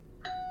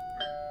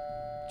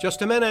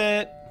Just a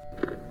minute.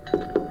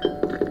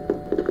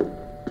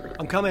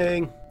 I'm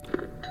coming.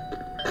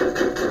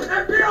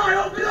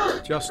 FBI, open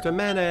up! Just a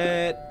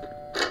minute.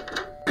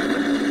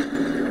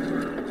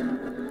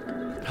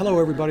 Hello,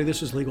 everybody.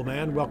 This is Legal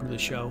Man. Welcome to the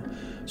show.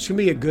 It's going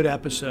to be a good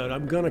episode.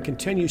 I'm going to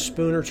continue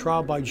Spooner,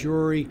 trial by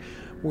jury.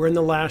 We're in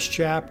the last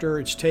chapter.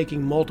 It's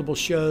taking multiple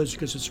shows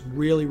because it's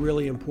really,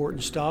 really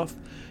important stuff.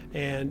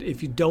 And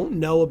if you don't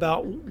know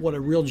about what a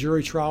real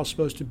jury trial is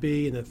supposed to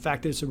be and the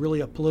fact that it's really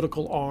a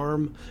political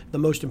arm, the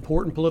most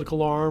important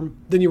political arm,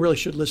 then you really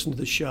should listen to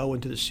the show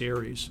and to the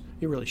series.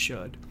 You really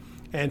should.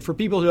 And for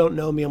people who don't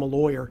know me, I'm a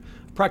lawyer.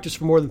 I've practiced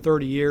for more than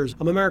 30 years.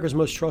 I'm America's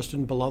most trusted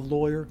and beloved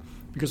lawyer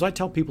because I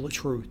tell people the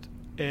truth.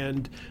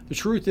 And the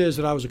truth is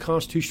that I was a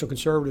constitutional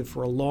conservative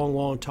for a long,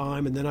 long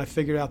time, and then I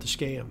figured out the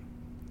scam.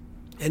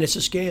 And it's a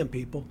scam,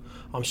 people.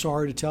 I'm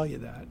sorry to tell you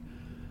that.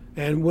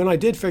 And when I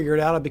did figure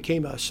it out, I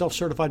became a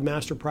self-certified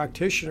master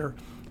practitioner,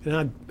 and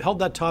I held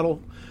that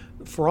title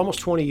for almost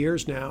 20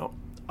 years now.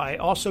 I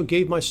also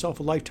gave myself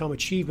a Lifetime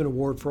Achievement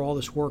Award for all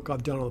this work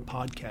I've done on the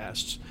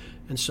podcasts.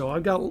 And so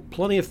I've got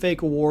plenty of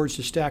fake awards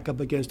to stack up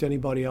against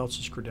anybody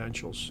else's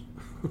credentials.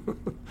 All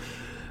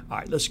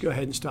right, let's go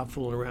ahead and stop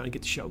fooling around and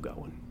get the show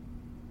going.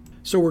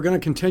 So we're going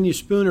to continue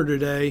Spooner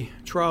today,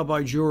 trial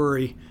by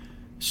jury.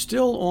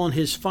 Still on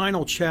his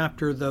final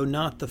chapter, though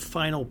not the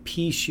final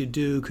piece you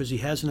do, because he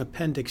has an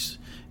appendix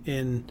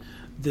in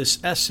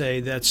this essay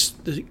that's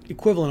the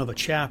equivalent of a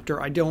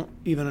chapter. I don't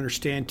even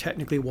understand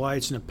technically why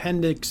it's an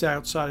appendix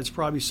outside. It's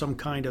probably some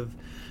kind of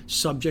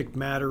subject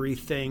matter-y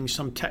thing,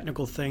 some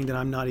technical thing that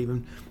I'm not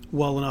even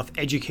well enough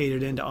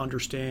educated in to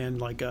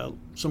understand, like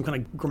some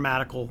kind of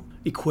grammatical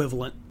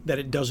equivalent that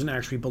it doesn't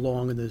actually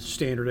belong in the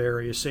standard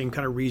area. Same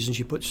kind of reasons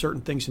you put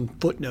certain things in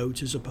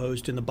footnotes as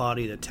opposed to in the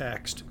body of the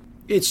text.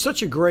 It's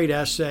such a great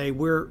essay.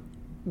 We're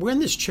in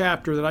this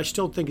chapter that I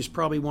still think is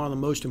probably one of the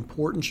most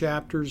important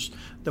chapters,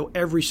 though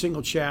every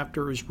single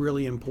chapter is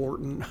really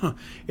important.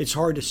 It's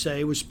hard to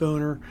say with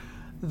Spooner.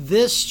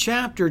 This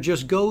chapter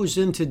just goes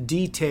into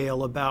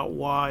detail about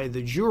why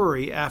the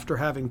jury, after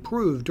having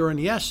proved during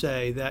the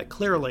essay that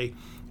clearly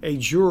a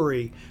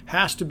jury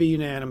has to be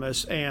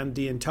unanimous and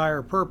the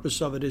entire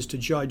purpose of it is to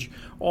judge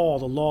all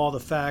the law, the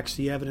facts,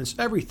 the evidence,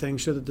 everything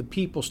so that the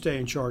people stay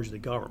in charge of the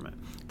government.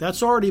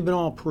 That's already been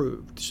all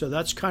proved. So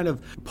that's kind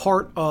of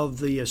part of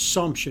the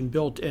assumption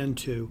built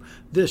into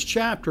this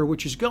chapter,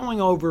 which is going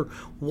over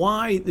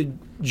why the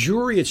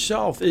jury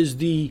itself is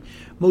the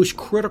most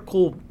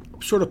critical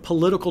sort of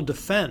political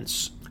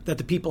defense that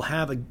the people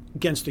have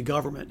against the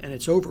government and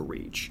its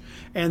overreach.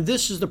 And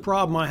this is the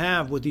problem I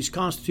have with these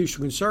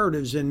constitutional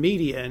conservatives in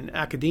media and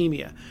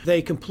academia.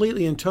 They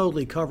completely and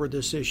totally cover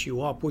this issue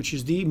up, which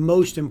is the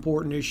most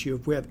important issue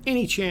if we have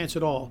any chance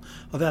at all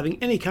of having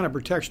any kind of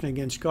protection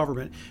against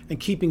government and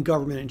keeping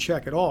government in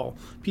check at all.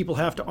 People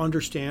have to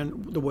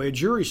understand the way a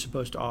jury is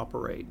supposed to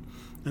operate.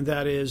 And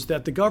that is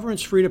that the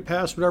government's free to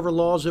pass whatever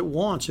laws it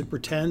wants and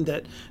pretend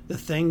that the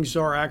things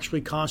are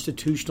actually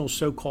constitutional,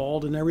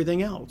 so-called, and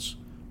everything else.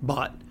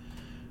 But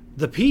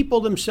the people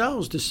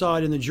themselves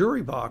decide in the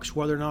jury box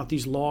whether or not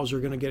these laws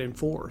are going to get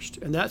enforced.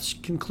 And that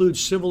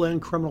concludes civil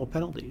and criminal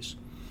penalties.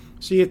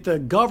 See, if the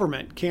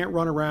government can't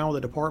run around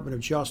with the Department of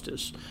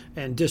Justice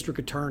and district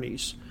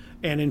attorneys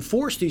and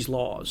enforce these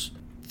laws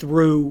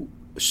through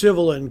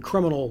civil and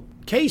criminal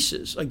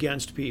cases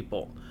against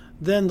people,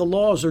 then the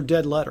laws are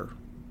dead letter.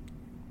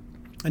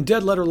 And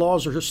dead letter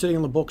laws are just sitting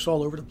in the books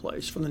all over the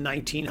place, from the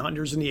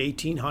 1900s and the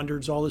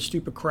 1800s, all this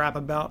stupid crap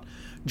about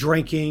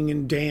drinking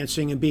and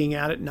dancing and being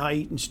out at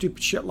night and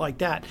stupid shit like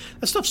that.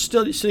 That stuff's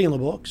still sitting in the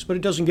books, but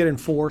it doesn't get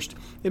enforced.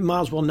 It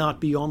might as well not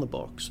be on the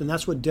books, and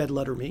that's what dead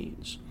letter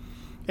means.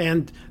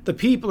 And the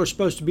people are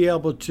supposed to be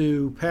able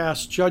to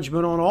pass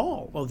judgment on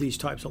all of these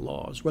types of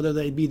laws, whether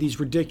they be these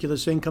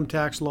ridiculous income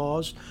tax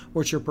laws,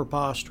 which are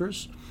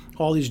preposterous,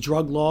 all these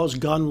drug laws,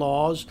 gun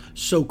laws,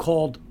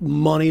 so-called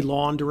money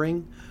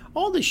laundering,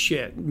 all this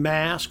shit,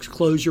 masks,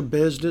 close your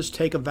business,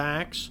 take a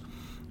vax.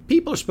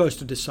 People are supposed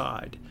to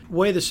decide. The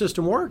way the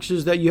system works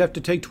is that you have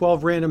to take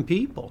 12 random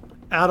people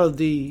out of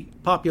the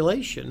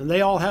population, and they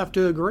all have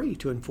to agree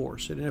to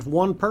enforce it. And if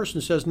one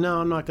person says,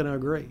 no, I'm not going to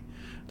agree,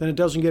 then it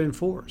doesn't get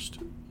enforced.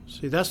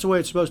 See, that's the way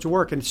it's supposed to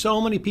work. And so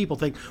many people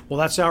think, well,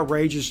 that's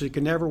outrageous, it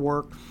can never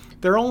work.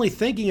 They're only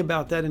thinking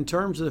about that in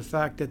terms of the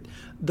fact that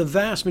the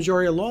vast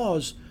majority of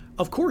laws,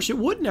 of course, it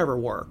would never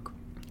work.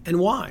 And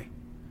why?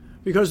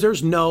 Because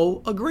there's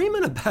no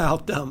agreement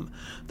about them.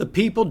 The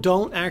people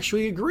don't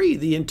actually agree.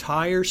 The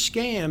entire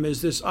scam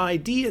is this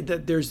idea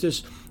that there's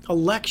this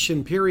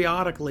election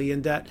periodically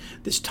and that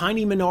this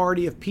tiny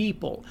minority of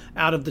people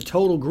out of the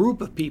total group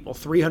of people,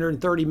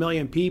 330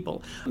 million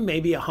people,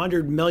 maybe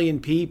 100 million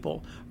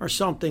people or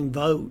something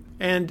vote.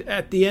 And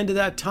at the end of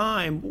that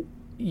time,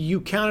 you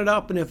count it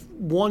up, and if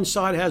one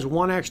side has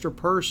one extra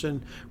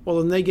person, well,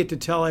 then they get to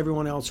tell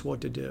everyone else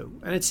what to do.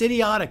 And it's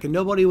idiotic, and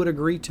nobody would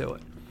agree to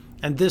it.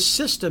 And this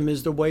system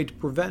is the way to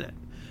prevent it.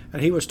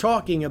 And he was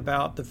talking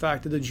about the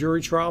fact that the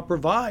jury trial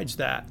provides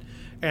that,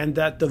 and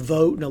that the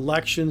vote and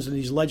elections and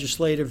these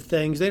legislative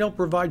things, they don't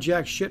provide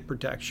jack shit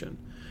protection.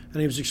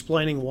 And he was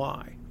explaining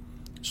why.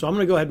 So I'm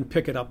going to go ahead and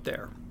pick it up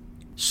there.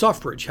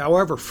 Suffrage,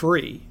 however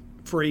free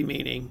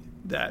meaning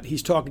that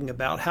he's talking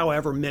about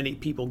however many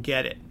people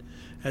get it,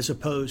 as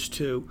opposed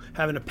to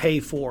having to pay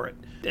for it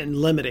and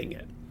limiting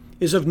it,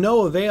 is of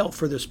no avail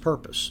for this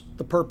purpose.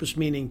 The purpose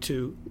meaning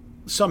to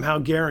somehow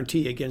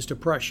guarantee against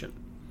oppression.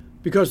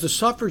 Because the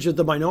suffrage of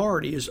the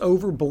minority is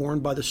overborne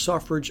by the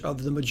suffrage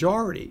of the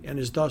majority and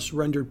is thus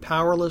rendered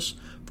powerless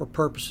for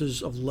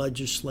purposes of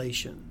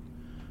legislation.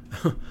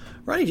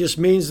 Right? It just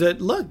means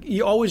that, look,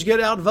 you always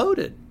get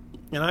outvoted.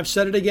 And I've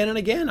said it again and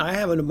again. I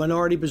have a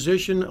minority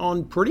position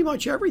on pretty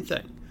much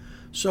everything.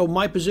 So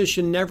my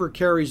position never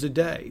carries the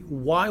day.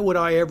 Why would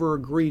I ever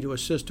agree to a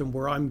system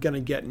where I'm going to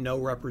get no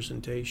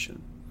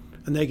representation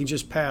and they can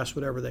just pass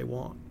whatever they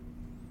want?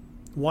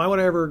 Why would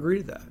I ever agree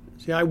to that?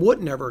 See, I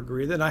would never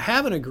agree to that, and I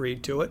haven't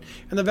agreed to it,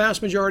 and the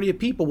vast majority of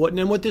people wouldn't.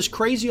 And with this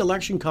crazy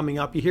election coming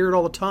up, you hear it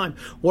all the time.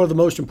 What are the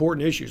most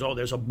important issues? Oh,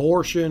 there's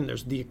abortion,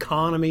 there's the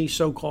economy,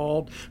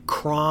 so-called,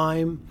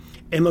 crime,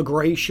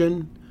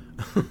 immigration,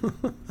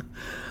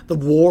 the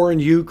war in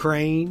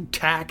Ukraine,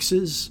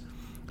 taxes.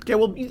 Okay,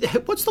 well,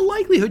 what's the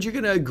likelihood you're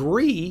going to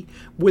agree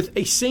with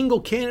a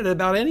single candidate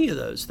about any of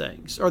those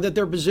things, or that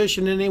their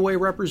position in any way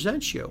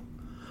represents you,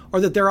 or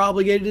that they're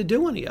obligated to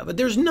do any of it?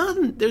 There's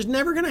nothing. There's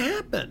never going to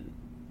happen.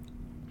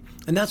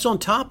 And that's on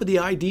top of the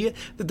idea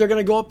that they're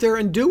going to go up there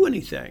and do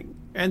anything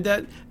and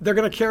that they're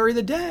going to carry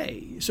the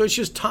day. So it's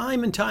just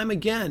time and time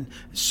again,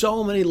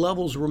 so many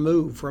levels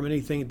removed from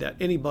anything that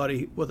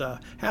anybody with a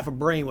half a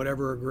brain would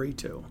ever agree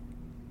to.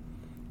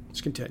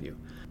 Let's continue.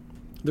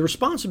 The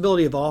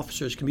responsibility of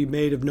officers can be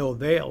made of no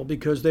avail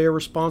because they are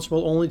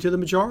responsible only to the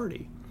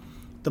majority.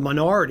 The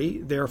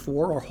minority,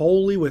 therefore, are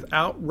wholly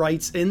without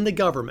rights in the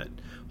government,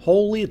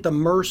 wholly at the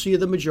mercy of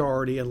the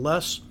majority,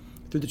 unless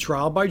through the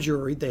trial by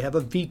jury, they have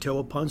a veto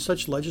upon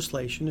such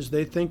legislation as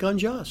they think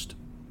unjust.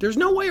 There's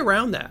no way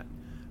around that.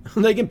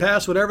 They can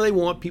pass whatever they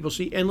want. People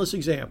see endless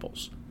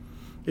examples.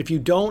 If you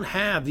don't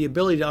have the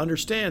ability to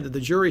understand that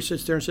the jury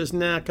sits there and says,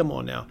 nah, come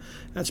on now,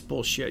 that's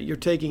bullshit. You're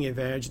taking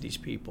advantage of these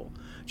people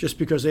just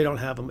because they don't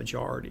have a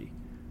majority.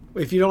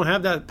 If you don't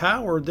have that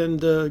power, then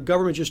the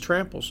government just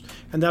tramples.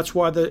 And that's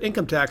why the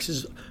income tax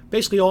is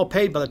basically all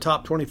paid by the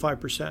top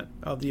 25%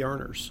 of the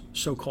earners,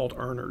 so-called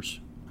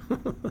earners.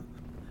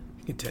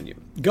 Continue.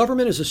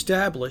 Government is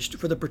established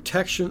for the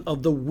protection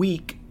of the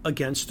weak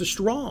against the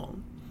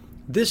strong.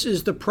 This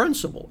is the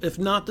principal, if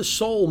not the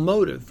sole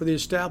motive for the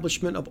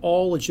establishment of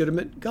all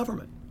legitimate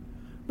government.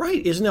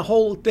 Right? Isn't the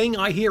whole thing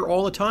I hear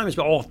all the time is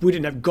about, oh, if we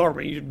didn't have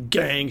government,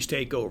 gangs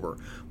take over.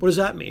 What does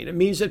that mean? It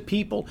means that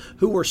people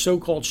who are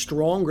so-called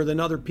stronger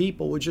than other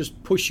people would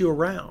just push you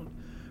around.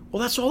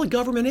 Well, that's all the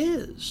government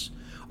is.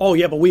 Oh,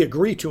 yeah, but we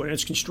agree to it and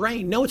it's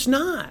constrained. No, it's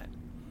not.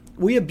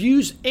 We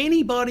abuse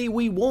anybody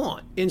we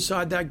want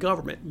inside that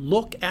government.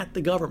 Look at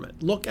the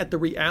government. Look at the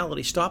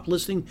reality. Stop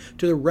listening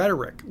to the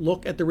rhetoric.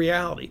 Look at the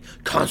reality.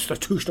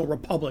 Constitutional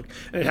republic,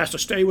 and it has to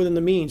stay within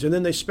the means. And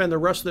then they spend the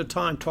rest of their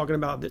time talking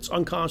about it's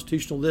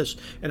unconstitutional this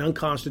and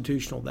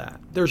unconstitutional that.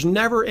 There's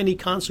never any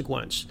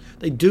consequence.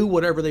 They do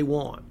whatever they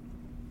want.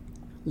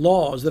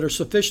 Laws that are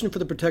sufficient for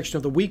the protection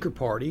of the weaker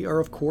party are,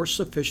 of course,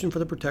 sufficient for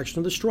the protection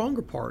of the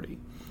stronger party,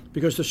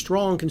 because the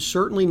strong can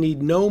certainly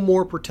need no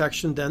more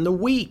protection than the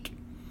weak.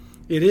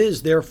 It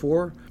is,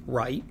 therefore,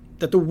 right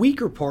that the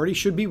weaker party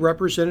should be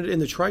represented in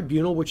the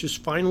tribunal which is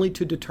finally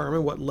to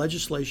determine what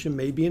legislation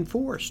may be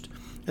enforced,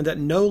 and that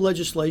no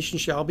legislation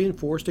shall be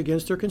enforced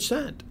against their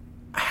consent.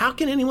 How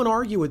can anyone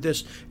argue with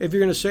this if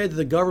you're going to say that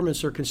the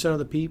governments are consent of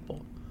the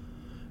people?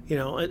 You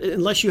know,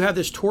 unless you have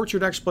this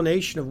tortured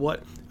explanation of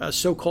what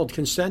so-called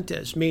consent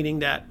is, meaning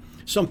that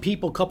some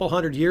people a couple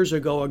hundred years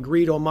ago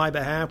agreed on my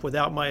behalf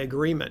without my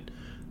agreement,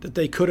 that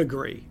they could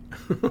agree.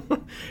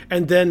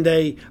 And then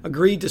they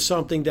agreed to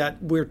something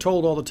that we're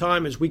told all the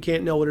time is we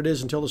can't know what it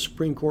is until the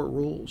Supreme Court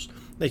rules.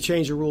 They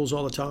change the rules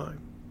all the time.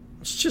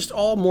 It's just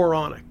all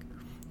moronic.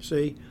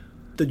 See,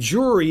 the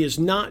jury is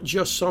not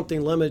just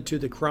something limited to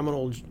the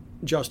criminal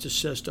justice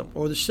system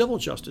or the civil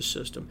justice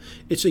system.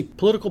 It's a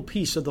political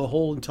piece of the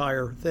whole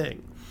entire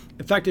thing.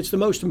 In fact, it's the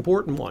most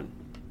important one.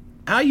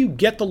 How you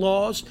get the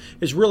laws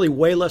is really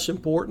way less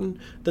important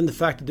than the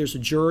fact that there's a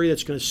jury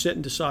that's going to sit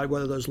and decide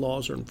whether those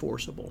laws are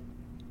enforceable.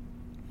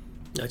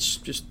 That's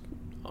just,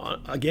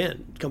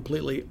 again,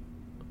 completely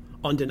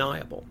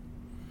undeniable.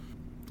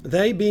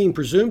 They, being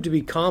presumed to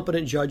be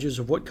competent judges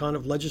of what kind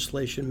of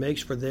legislation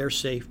makes for their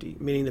safety,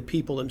 meaning the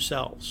people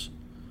themselves,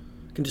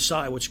 can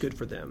decide what's good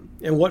for them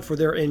and what for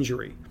their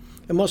injury.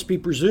 It must be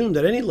presumed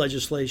that any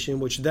legislation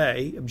which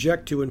they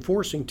object to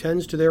enforcing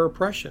tends to their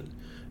oppression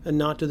and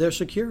not to their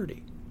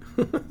security.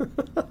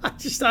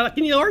 How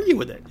can you argue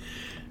with it?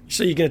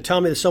 So you're going to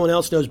tell me that someone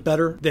else knows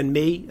better than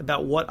me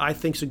about what I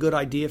think's a good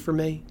idea for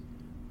me?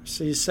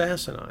 See, it's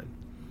asinine.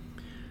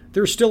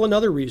 There's still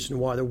another reason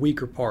why the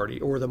weaker party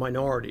or the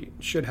minority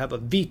should have a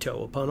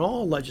veto upon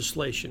all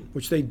legislation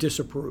which they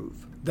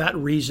disapprove. That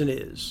reason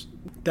is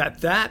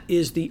that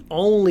is the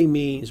only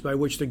means by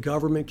which the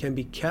government can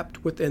be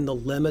kept within the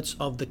limits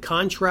of the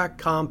contract,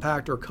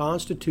 compact, or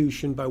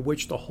constitution by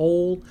which the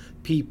whole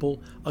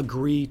people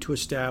agree to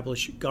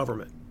establish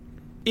government.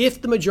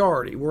 If the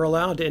majority were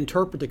allowed to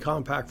interpret the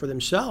compact for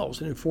themselves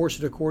and enforce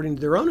it according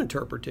to their own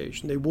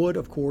interpretation, they would,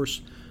 of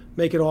course,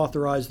 make it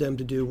authorize them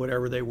to do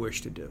whatever they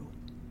wish to do.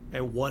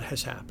 And what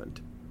has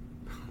happened?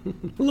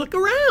 Look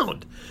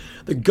around.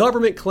 The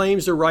government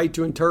claims the right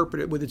to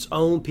interpret it with its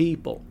own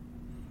people.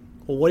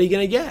 Well, what are you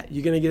going to get?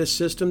 You're going to get a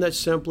system that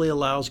simply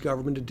allows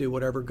government to do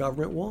whatever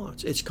government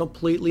wants. It's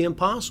completely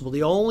impossible.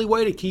 The only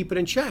way to keep it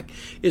in check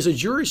is a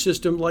jury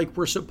system like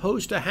we're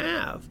supposed to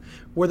have,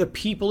 where the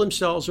people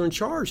themselves are in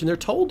charge, and they're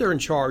told they're in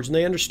charge, and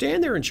they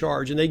understand they're in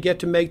charge, and they get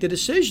to make the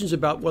decisions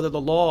about whether the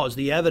laws,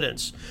 the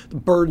evidence, the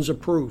burdens of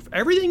proof,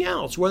 everything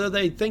else, whether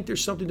they think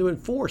there's something to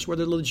enforce,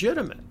 whether they're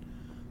legitimate.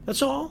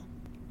 That's all.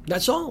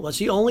 That's all. That's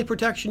the only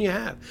protection you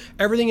have.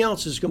 Everything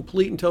else is a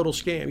complete and total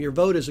scam. Your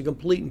vote is a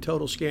complete and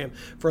total scam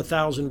for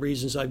 1,000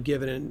 reasons I've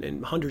given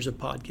in hundreds of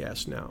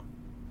podcasts now.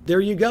 There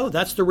you go.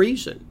 That's the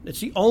reason. It's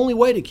the only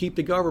way to keep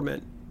the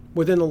government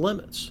within the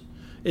limits,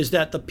 is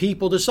that the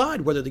people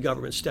decide whether the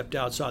government stepped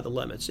outside the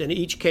limits in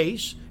each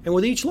case and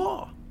with each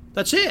law.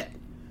 That's it.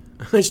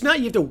 It's not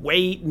you have to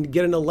wait and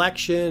get an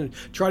election,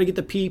 try to get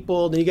the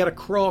people, then you got a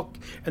crook,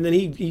 and then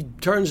he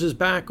turns his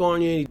back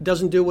on you, and he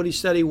doesn't do what he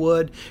said he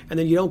would, and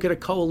then you don't get a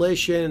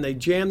coalition, and they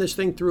jam this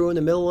thing through in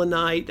the middle of the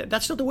night.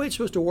 That's not the way it's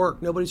supposed to work.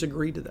 Nobody's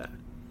agreed to that.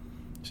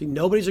 See,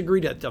 nobody's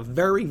agreed to that. It's a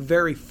very,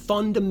 very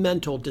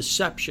fundamental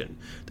deception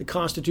the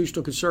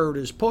constitutional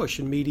conservatives push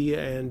in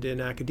media and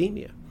in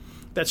academia.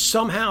 That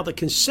somehow the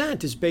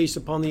consent is based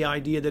upon the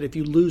idea that if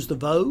you lose the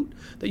vote,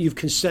 that you've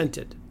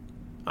consented.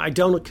 I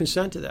don't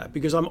consent to that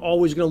because I'm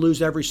always going to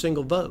lose every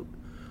single vote.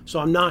 So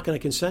I'm not going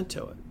to consent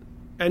to it.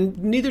 And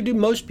neither do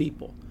most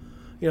people.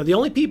 The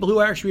only people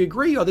who actually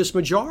agree are this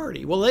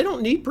majority. Well, they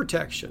don't need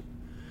protection.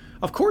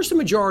 Of course the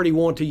majority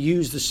want to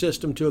use the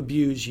system to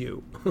abuse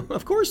you.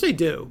 Of course they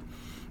do.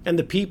 And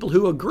the people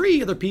who agree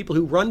are the people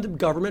who run the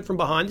government from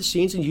behind the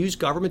scenes and use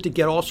government to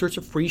get all sorts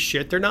of free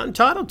shit they're not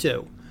entitled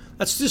to.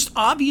 That's just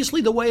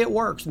obviously the way it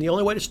works. And the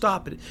only way to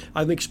stop it,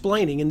 I'm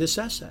explaining in this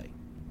essay.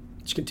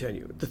 Let's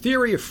continue. The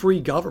theory of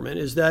free government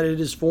is that it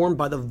is formed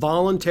by the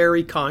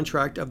voluntary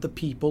contract of the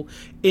people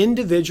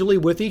individually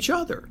with each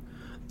other.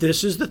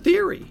 This is the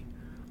theory,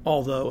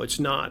 although it's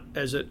not,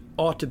 as it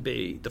ought to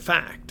be, the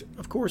fact.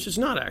 Of course, it's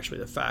not actually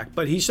the fact,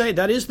 but he's saying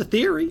that is the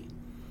theory.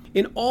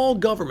 In all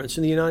governments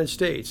in the United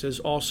States, as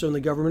also in the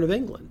government of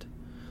England,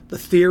 the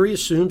theory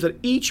assumes that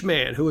each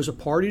man who is a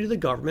party to the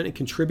government and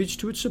contributes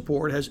to its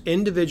support has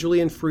individually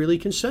and freely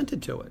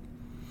consented to it.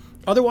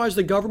 Otherwise,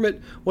 the government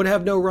would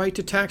have no right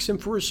to tax him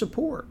for his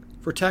support,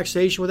 for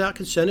taxation without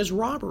consent is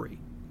robbery.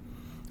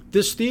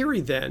 This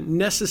theory, then,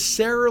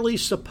 necessarily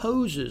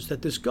supposes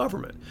that this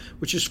government,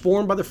 which is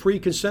formed by the free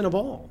consent of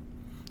all,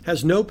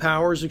 has no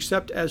powers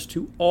except as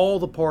to all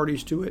the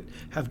parties to it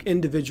have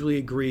individually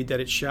agreed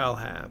that it shall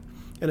have,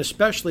 and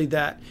especially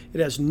that it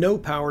has no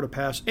power to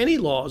pass any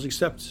laws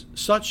except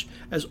such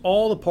as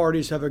all the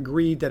parties have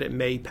agreed that it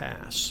may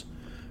pass.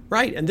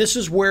 Right, and this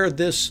is where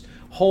this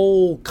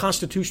whole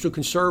constitutional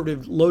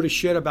conservative load of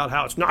shit about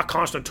how it's not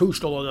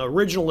constitutional and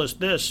originalist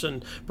this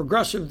and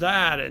progressive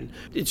that and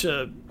it's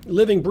a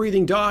living,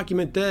 breathing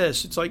document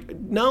this. It's like,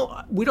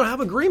 no, we don't have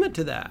agreement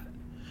to that.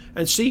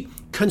 And see,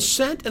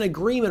 consent and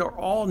agreement are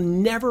all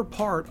never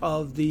part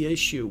of the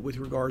issue with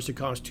regards to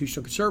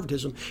constitutional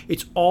conservatism.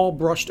 It's all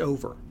brushed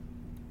over.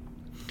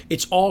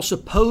 It's all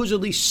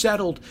supposedly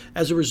settled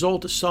as a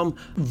result of some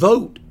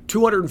vote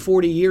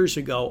 240 years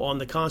ago on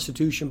the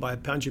Constitution by a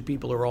bunch of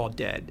people who are all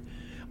dead,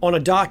 on a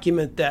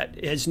document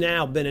that has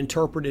now been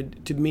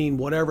interpreted to mean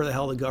whatever the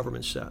hell the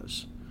government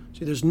says.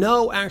 See, there's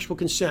no actual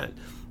consent.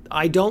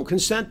 I don't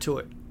consent to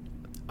it.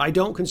 I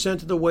don't consent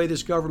to the way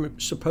this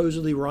government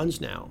supposedly runs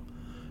now.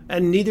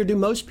 And neither do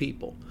most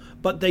people.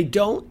 But they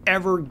don't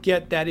ever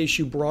get that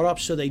issue brought up,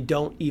 so they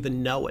don't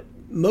even know it.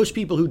 Most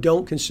people who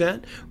don't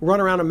consent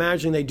run around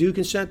imagining they do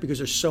consent because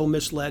they're so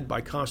misled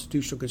by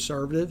constitutional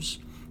conservatives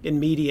in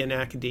media and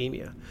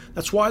academia.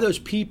 That's why those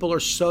people are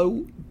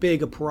so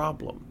big a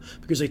problem,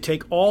 because they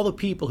take all the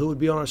people who would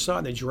be on our side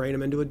and they drain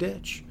them into a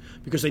ditch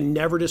because they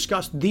never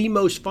discuss the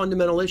most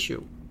fundamental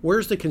issue.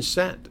 Where's the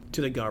consent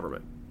to the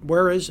government?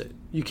 Where is it?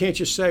 You can't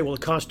just say, well,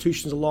 the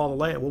Constitution is the law of the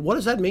land. Well, what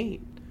does that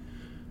mean?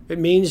 It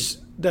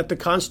means that the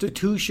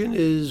Constitution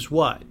is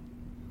what?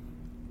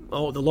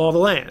 Oh, the law of the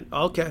land.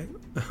 Okay.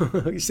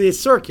 You see, it's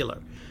circular.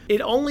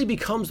 It only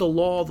becomes the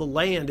law of the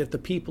land if the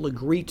people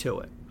agree to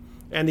it.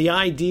 And the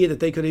idea that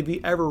they could have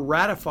ever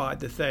ratified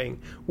the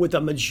thing with a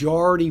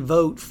majority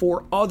vote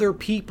for other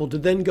people to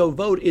then go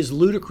vote is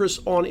ludicrous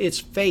on its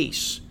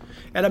face.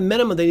 At a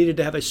minimum, they needed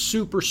to have a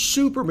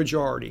super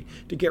majority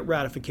to get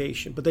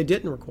ratification, but they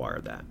didn't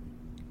require that.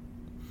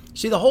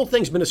 See, the whole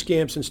thing's been a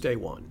scam since day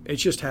one. It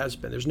just has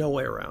been. There's no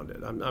way around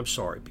it. I'm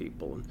sorry,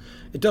 people. And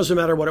it doesn't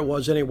matter what it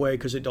was anyway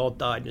because it all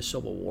died in a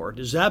civil war.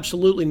 There's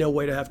absolutely no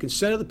way to have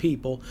consent of the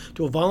people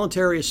to a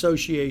voluntary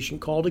association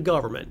called a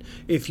government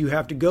if you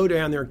have to go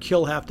down there and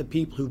kill half the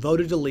people who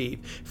voted to leave,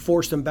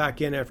 force them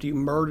back in after you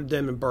murdered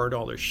them and burned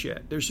all their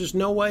shit. There's just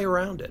no way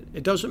around it.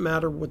 It doesn't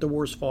matter what the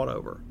war's fought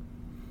over.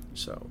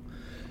 So,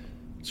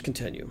 let's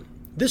continue.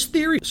 This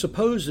theory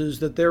supposes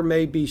that there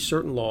may be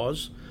certain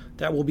laws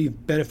that will be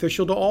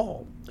beneficial to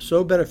all,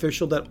 so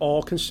beneficial that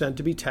all consent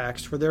to be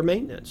taxed for their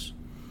maintenance.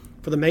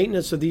 For the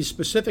maintenance of these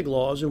specific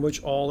laws in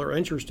which all are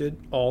interested,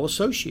 all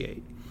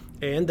associate,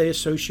 and they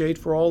associate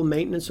for all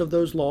maintenance of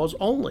those laws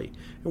only,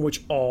 in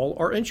which all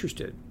are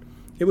interested.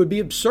 It would be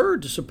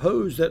absurd to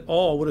suppose that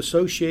all would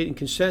associate and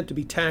consent to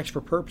be taxed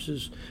for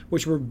purposes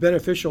which were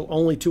beneficial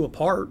only to a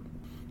part,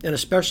 and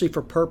especially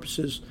for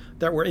purposes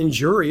that were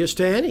injurious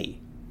to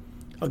any.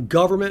 A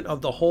government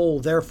of the whole,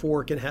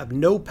 therefore, can have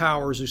no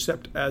powers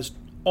except as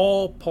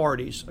all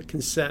parties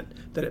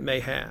consent that it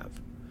may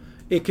have.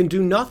 It can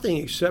do nothing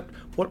except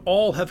what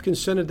all have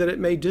consented that it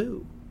may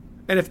do.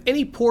 And if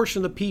any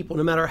portion of the people,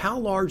 no matter how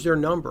large their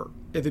number,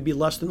 if it be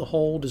less than the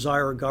whole,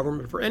 desire a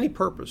government for any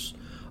purpose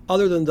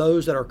other than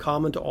those that are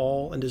common to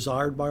all and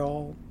desired by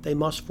all, they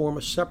must form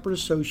a separate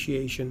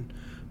association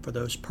for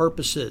those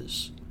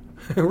purposes.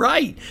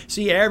 Right.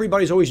 See,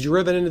 everybody's always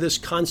driven into this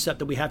concept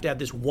that we have to have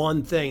this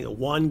one thing, the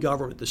one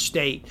government, the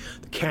state,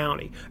 the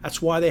county.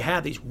 That's why they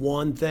have these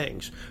one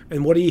things.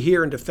 And what do you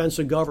hear in defense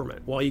of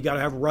government? Well, you got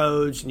to have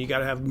roads and you got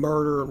to have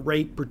murder and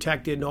rape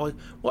protected and all that.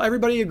 Well,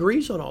 everybody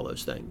agrees on all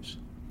those things.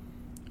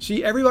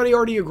 See, everybody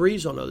already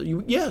agrees on those.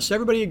 Yes,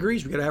 everybody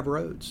agrees we got to have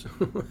roads.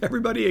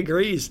 Everybody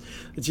agrees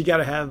that you got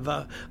to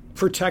have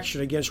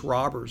protection against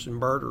robbers and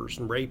murderers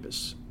and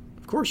rapists.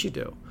 Of course you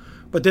do.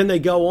 But then they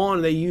go on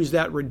and they use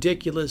that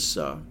ridiculous,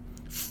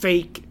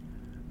 fake,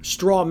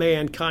 straw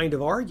man kind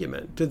of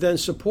argument to then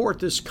support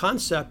this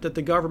concept that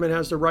the government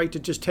has the right to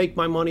just take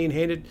my money and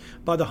hand it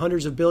by the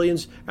hundreds of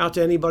billions out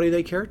to anybody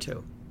they care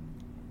to.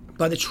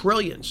 By the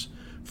trillions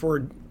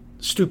for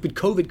stupid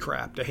COVID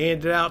crap, to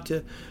hand it out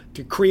to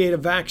create a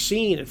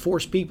vaccine and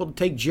force people to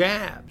take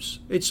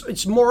jabs.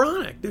 It's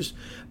moronic. There's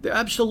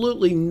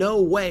absolutely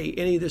no way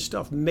any of this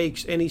stuff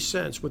makes any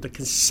sense with the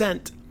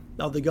consent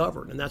of the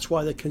governed. And that's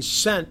why the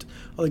consent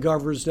of the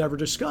governed is never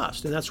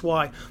discussed. And that's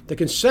why the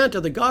consent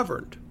of the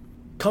governed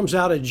comes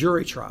out at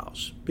jury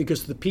trials,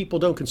 because the people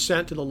don't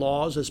consent to the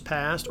laws as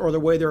passed or the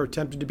way they're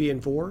attempted to be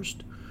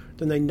enforced.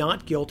 Then they're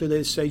not guilty.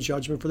 They say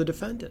judgment for the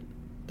defendant.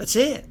 That's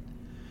it.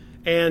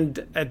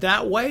 And at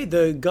that way,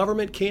 the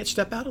government can't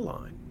step out of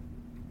line.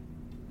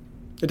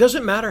 It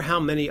doesn't matter how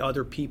many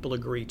other people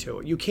agree to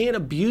it. You can't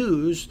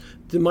abuse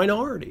the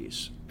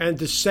minorities. And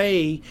to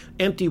say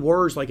empty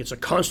words like it's a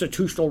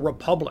constitutional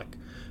republic,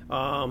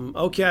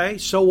 okay,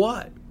 so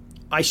what?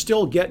 I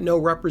still get no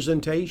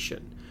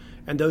representation.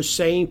 And those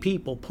same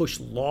people push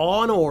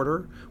law and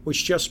order,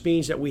 which just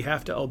means that we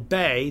have to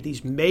obey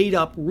these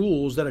made-up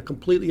rules that have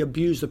completely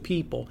abused the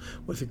people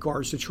with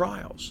regards to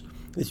trials.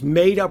 These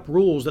made-up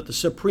rules that the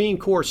Supreme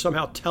Court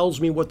somehow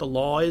tells me what the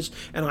law is,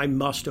 and I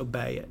must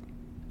obey it.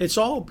 It's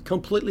all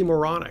completely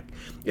moronic.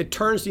 It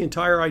turns the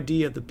entire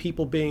idea of the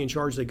people being in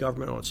charge of the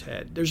government on its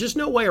head. There's just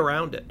no way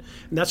around it.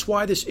 And that's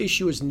why this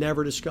issue is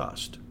never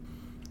discussed.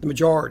 The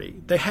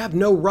majority, they have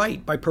no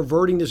right by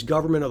perverting this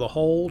government of the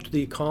whole to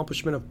the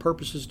accomplishment of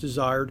purposes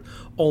desired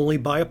only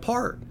by a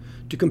part,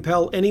 to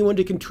compel anyone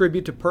to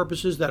contribute to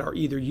purposes that are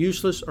either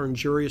useless or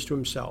injurious to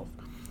himself.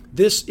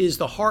 This is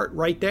the heart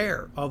right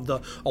there of the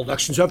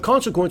elections have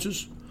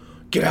consequences.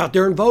 Get out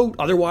there and vote.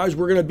 Otherwise,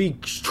 we're going to be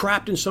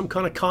trapped in some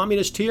kind of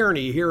communist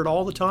tyranny. You hear it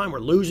all the time. We're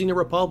losing the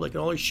republic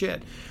and all this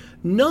shit.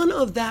 None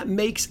of that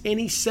makes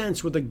any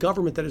sense with a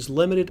government that is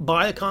limited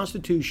by the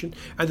Constitution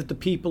and that the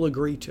people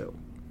agree to.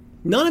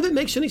 None of it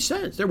makes any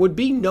sense. There would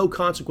be no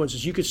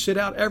consequences. You could sit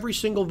out every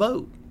single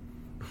vote.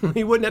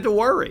 You wouldn't have to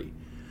worry.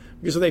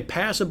 Because if they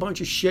pass a bunch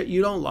of shit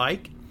you don't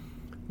like,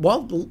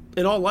 well,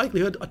 in all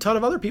likelihood, a ton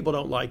of other people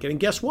don't like it. And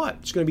guess what?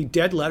 It's going to be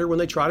dead letter when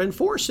they try to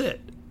enforce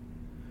it.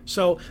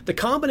 So the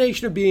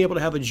combination of being able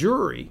to have a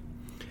jury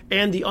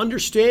and the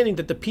understanding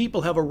that the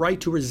people have a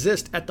right to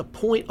resist at the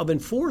point of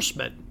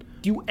enforcement,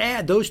 you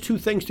add those two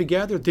things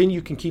together, then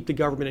you can keep the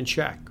government in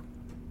check.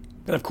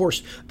 And of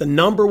course, the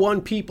number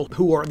one people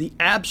who are the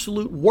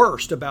absolute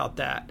worst about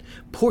that,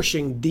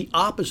 pushing the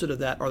opposite of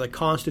that, are the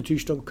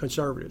constitutional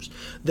conservatives.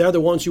 They're the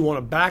ones who want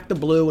to back the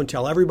blue and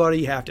tell everybody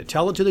you have to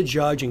tell it to the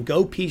judge and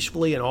go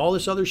peacefully and all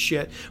this other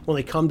shit when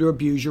they come to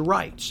abuse your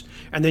rights.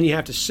 And then you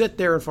have to sit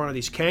there in front of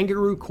these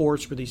kangaroo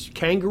courts with these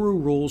kangaroo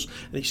rules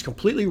and these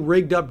completely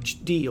rigged up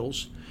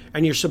deals.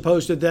 And you're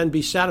supposed to then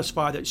be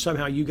satisfied that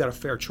somehow you got a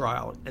fair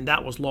trial and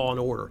that was law and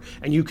order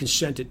and you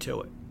consented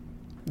to it.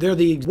 They're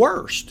the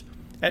worst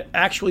at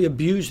actually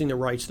abusing the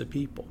rights of the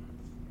people.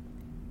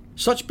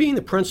 Such being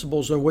the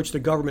principles on which the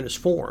government is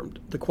formed,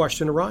 the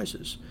question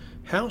arises,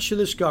 how should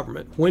this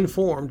government, when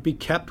formed, be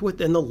kept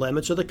within the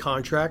limits of the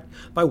contract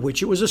by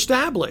which it was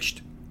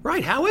established?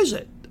 Right, how is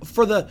it?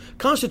 For the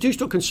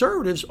constitutional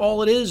conservatives,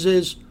 all it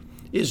is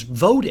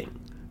voting.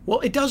 Well,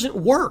 it doesn't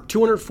work,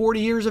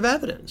 240 years of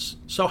evidence.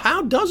 So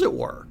how does it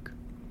work?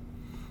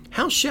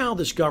 How shall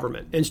this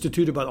government,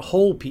 instituted by the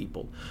whole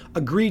people,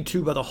 agreed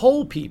to by the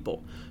whole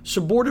people,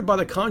 supported by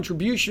the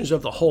contributions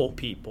of the whole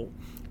people,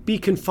 be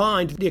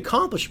confined to the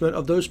accomplishment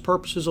of those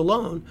purposes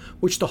alone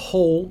which the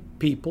whole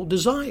people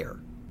desire?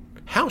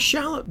 How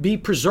shall it be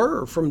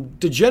preserved from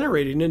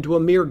degenerating into a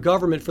mere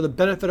government for the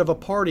benefit of a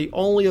party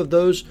only of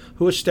those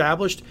who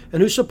established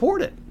and who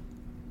support it?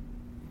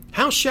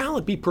 How shall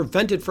it be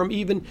prevented from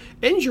even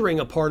injuring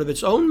a part of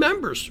its own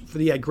members for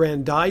the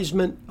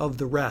aggrandizement of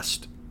the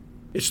rest?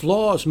 Its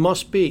laws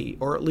must be,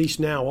 or at least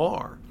now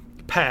are,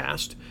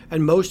 passed,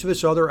 and most of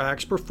its other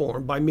acts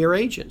performed by mere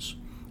agents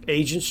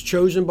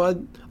chosen by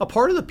a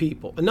part of the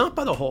people and not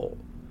by the whole.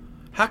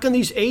 How can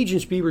these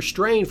agents be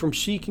restrained from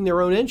seeking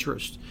their own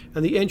interest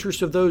and the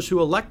interest of those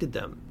who elected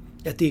them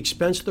at the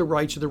expense of the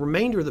rights of the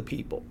remainder of the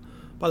people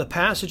by the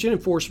passage and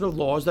enforcement of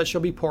laws that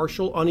shall be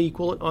partial,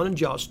 unequal, and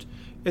unjust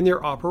in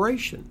their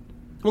operation?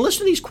 Well, listen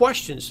to these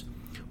questions.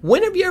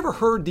 When have you ever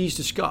heard these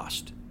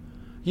discussed?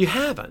 You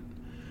haven't.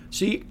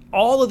 See,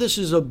 all of this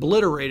is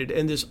obliterated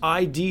in this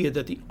idea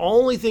that the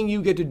only thing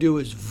you get to do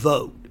is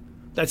vote.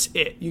 That's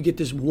it. You get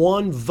this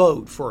one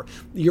vote for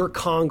your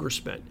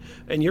congressman,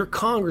 and your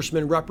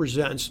congressman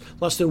represents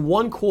less than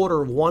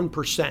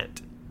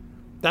 1/4%.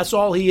 That's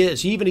all he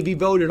is. Even if he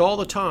voted all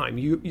the time,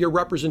 your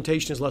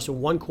representation is less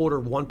than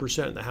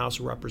 1/4% in the House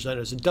of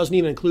Representatives. It doesn't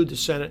even include the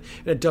Senate,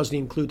 and it doesn't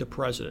even include the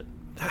president.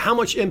 How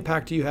much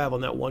impact do you have on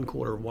that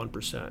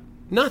 1/4%?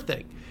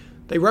 Nothing.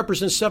 They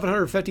represent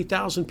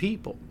 750,000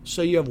 people.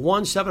 So you have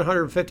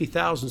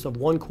 1/750,000th of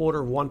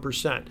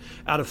 1/4%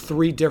 out of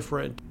 3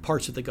 different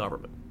parts of the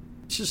government.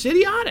 It's just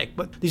idiotic,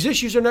 but these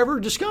issues are never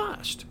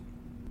discussed.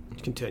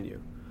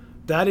 Continue.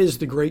 That is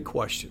the great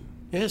question.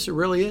 Yes, it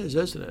really is,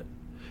 isn't it?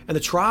 And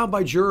the trial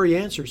by jury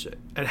answers it.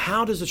 And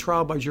how does the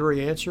trial by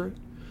jury answer it?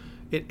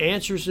 It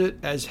answers it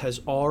as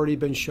has already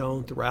been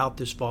shown throughout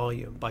this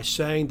volume by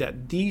saying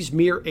that these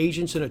mere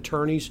agents and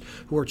attorneys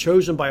who are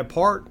chosen by a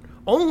part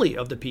only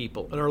of the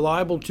people and are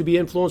liable to be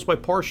influenced by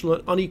partial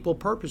and unequal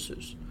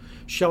purposes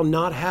shall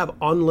not have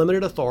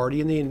unlimited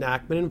authority in the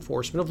enactment and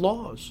enforcement of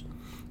laws,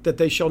 that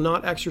they shall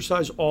not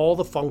exercise all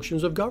the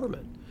functions of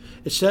government.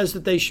 It says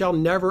that they shall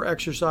never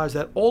exercise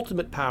that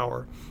ultimate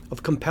power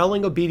of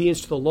compelling obedience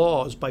to the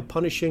laws by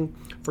punishing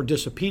for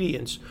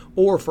disobedience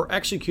or for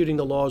executing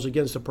the laws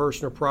against the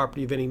person or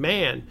property of any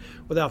man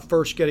without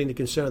first getting the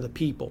consent of the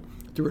people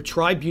through a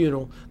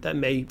tribunal that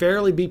may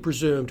fairly be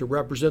presumed to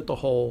represent the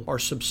whole or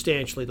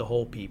substantially the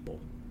whole people.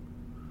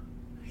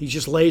 He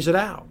just lays it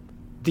out.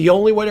 The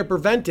only way to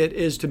prevent it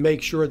is to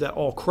make sure that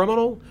all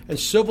criminal and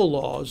civil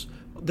laws,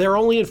 they're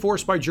only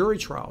enforced by jury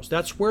trials.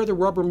 That's where the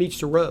rubber meets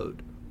the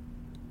road.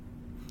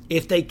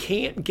 If they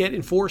can't get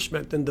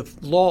enforcement, then the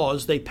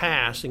laws they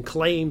pass and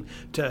claim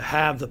to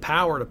have the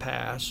power to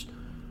pass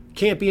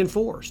can't be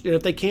enforced. And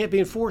if they can't be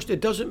enforced, it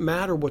doesn't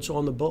matter what's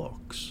on the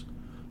books.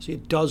 See,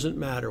 it doesn't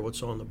matter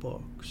what's on the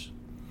books.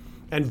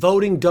 And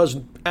voting does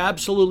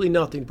absolutely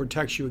nothing to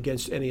protect you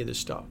against any of this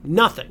stuff.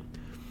 Nothing.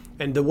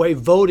 And the way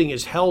voting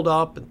is held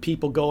up and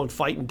people go and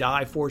fight and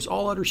die for is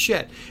all utter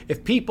shit.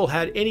 If people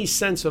had any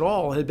sense at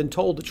all and had been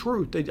told the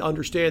truth, they'd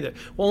understand that the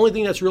only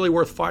thing that's really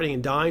worth fighting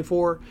and dying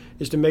for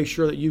is to make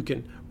sure that you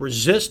can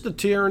resist the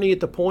tyranny at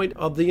the point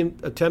of the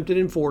attempted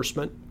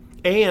enforcement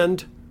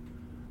and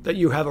that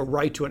you have a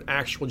right to an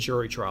actual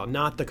jury trial,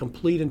 not the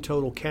complete and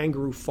total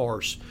kangaroo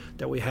farce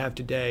that we have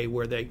today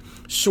where they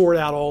sort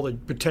out all the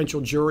potential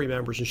jury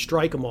members and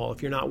strike them all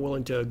if you're not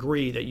willing to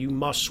agree that you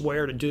must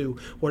swear to do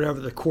whatever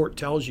the court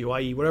tells you,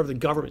 i.e. whatever the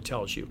government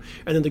tells you.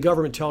 And then the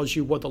government tells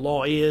you what the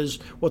law is,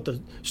 what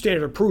the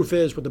standard of proof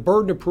is, what the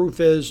burden of proof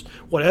is,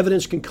 what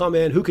evidence can come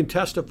in, who can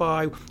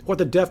testify, what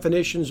the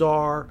definitions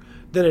are.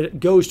 Then it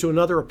goes to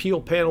another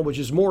appeal panel, which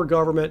is more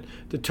government,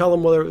 to tell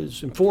them whether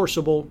it's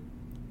enforceable.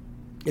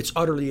 It's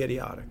utterly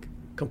idiotic,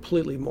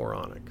 completely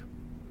moronic.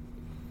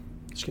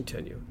 Let's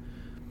continue.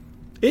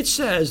 It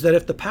says that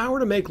if the power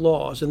to make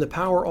laws and the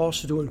power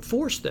also to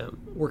enforce them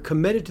were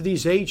committed to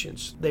these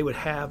agents, they would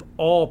have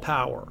all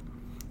power,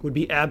 would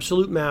be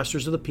absolute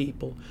masters of the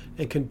people,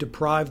 and can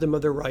deprive them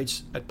of their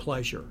rights at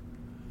pleasure.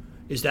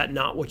 Is that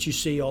not what you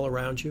see all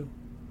around you?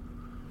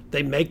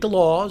 They make the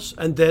laws,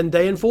 and then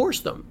they enforce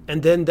them.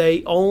 And then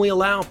they only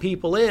allow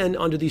people in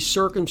under these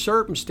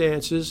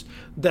circumstances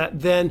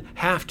that then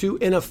have to,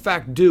 in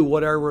effect, do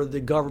whatever the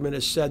government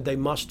has said they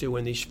must do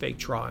in these fake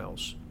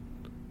trials.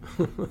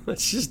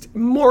 It's just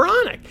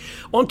moronic.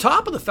 On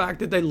top of the fact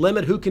that they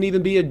limit who can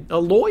even be a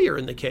lawyer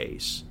in the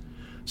case.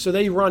 So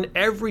they run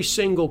every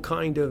single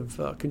kind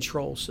of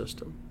control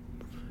system.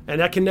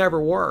 And that can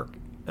never work.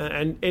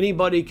 And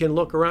anybody can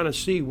look around and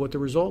see what the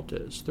result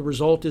is. The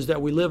result is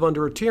that we live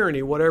under a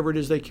tyranny. Whatever it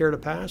is they care to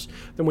pass,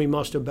 then we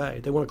must obey.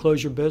 They want to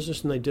close your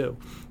business, and they do.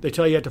 They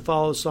tell you have to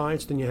follow the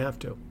science, then you have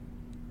to.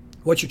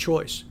 What's your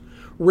choice?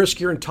 Risk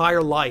your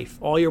entire life,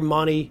 all your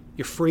money,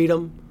 your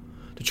freedom,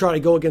 to try to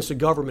go against the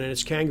government and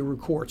its kangaroo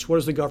courts. What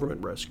does the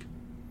government risk?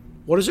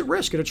 What does it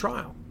risk at a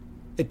trial?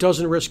 It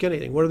doesn't risk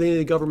anything. What do any of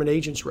the government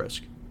agents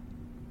risk?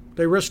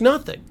 They risk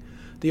nothing.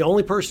 The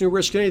only person who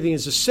risks anything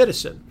is a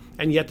citizen.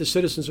 And yet the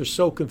citizens are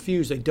so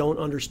confused they don't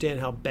understand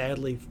how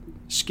badly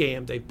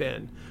scammed they've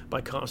been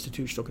by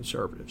constitutional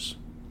conservatives.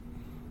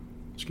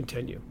 Let's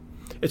continue.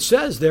 It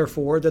says,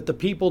 therefore, that the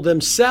people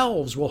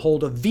themselves will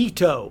hold a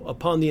veto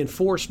upon the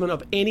enforcement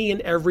of any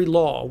and every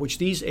law which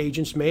these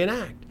agents may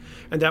enact,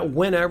 and that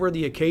whenever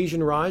the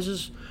occasion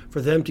rises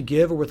for them to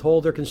give or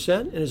withhold their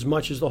consent,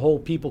 inasmuch as the whole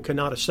people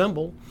cannot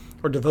assemble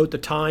or devote the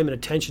time and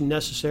attention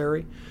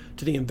necessary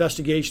to the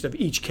investigation of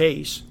each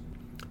case,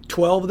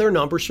 12 of their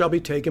number shall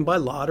be taken by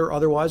lot or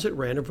otherwise at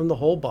random from the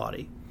whole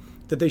body,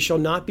 that they shall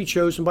not be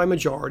chosen by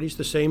majorities,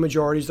 the same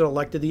majorities that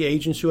elected the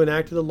agents who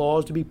enacted the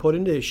laws to be put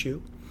into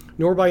issue,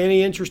 nor by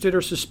any interested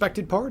or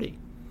suspected party,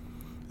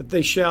 that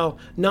they shall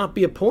not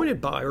be appointed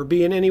by or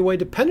be in any way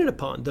dependent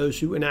upon those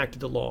who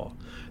enacted the law,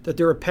 that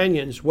their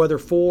opinions, whether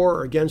for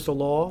or against the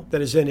law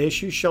that is in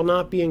issue, shall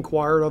not be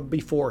inquired of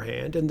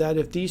beforehand, and that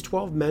if these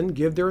 12 men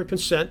give their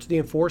consent to the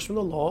enforcement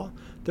of the law,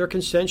 their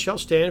consent shall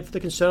stand for the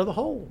consent of the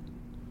whole.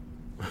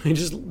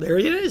 There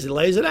it is. It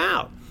lays it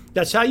out.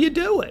 That's how you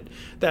do it.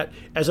 That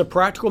as a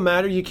practical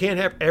matter, you can't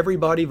have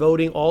everybody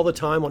voting all the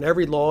time on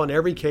every law and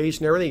every case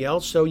and everything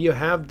else. So you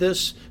have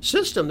this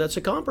system that's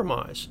a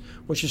compromise,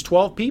 which is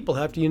 12 people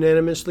have to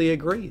unanimously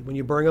agree when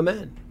you bring them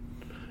in.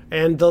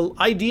 And the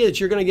idea that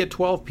you're going to get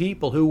 12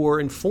 people who were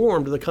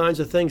informed of the kinds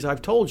of things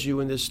I've told you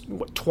in this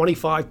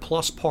 25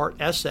 plus part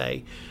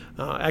essay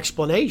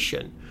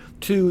explanation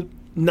to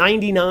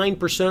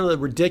 99% of the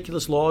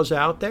ridiculous laws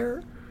out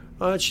there,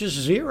 it's just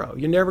zero.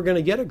 You're never going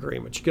to get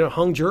agreements. You're going to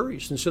hung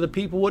juries. And so the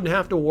people wouldn't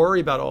have to worry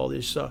about all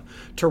these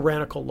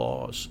tyrannical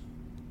laws.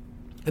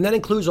 And that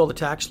includes all the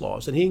tax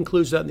laws. And he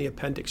includes that in the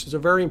appendix. It's a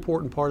very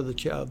important part of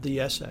the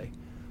essay.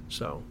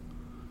 So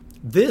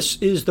this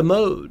is the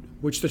mode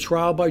which the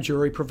trial by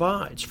jury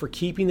provides for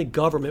keeping the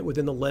government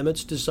within the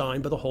limits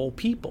designed by the whole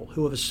people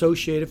who have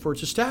associated for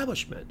its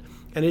establishment,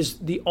 and is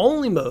the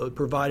only mode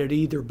provided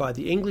either by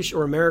the English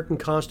or American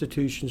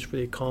constitutions for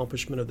the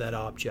accomplishment of that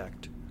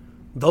object.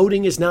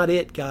 Voting is not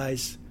it,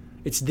 guys.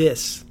 It's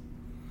this.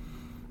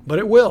 But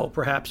it will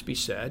perhaps be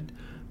said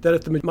that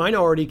if the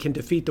minority can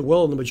defeat the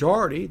will of the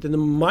majority, then the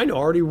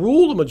minority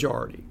rule the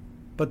majority.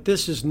 But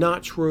this is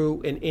not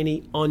true in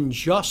any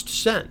unjust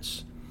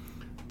sense.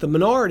 The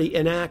minority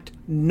enact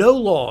no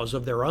laws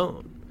of their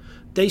own.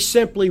 They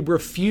simply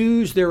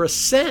refuse their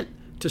assent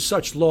to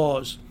such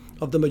laws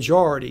of the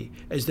majority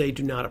as they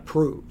do not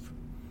approve.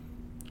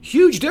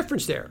 Huge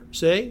difference there,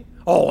 see?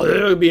 Oh, they're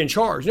going to be in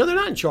charge. No, they're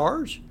not in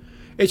charge.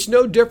 It's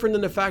no different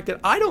than the fact that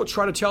I don't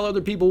try to tell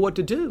other people what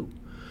to do.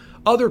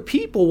 Other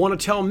people want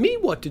to tell me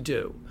what to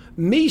do.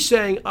 Me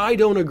saying I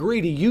don't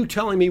agree to you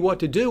telling me what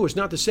to do is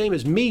not the same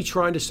as me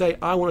trying to say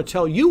I want to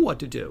tell you what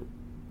to do.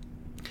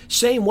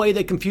 Same way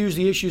they confused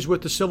the issues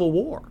with the Civil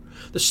War.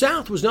 The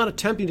South was not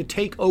attempting to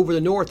take over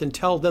the North and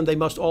tell them they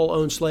must all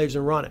own slaves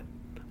and run it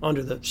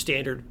under the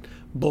standard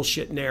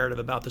bullshit narrative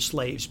about the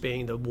slaves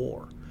being the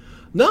war.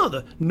 No,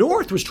 the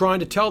North was trying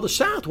to tell the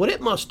South what it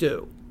must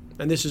do.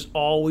 And this is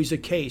always the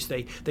case.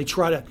 They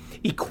try to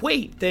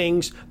equate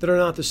things that are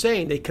not the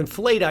same. They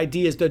conflate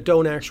ideas that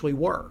don't actually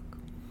work.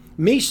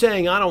 Me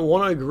saying I don't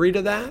want to agree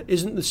to that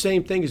isn't the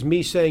same thing as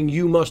me saying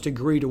you must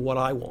agree to what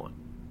I want.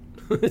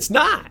 It's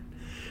not.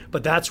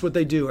 But that's what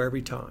they do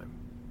every time.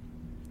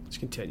 Let's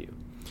continue.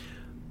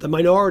 The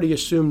minority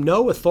assume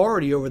no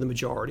authority over the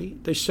majority.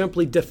 They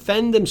simply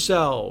defend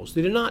themselves.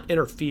 They do not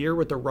interfere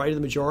with the right of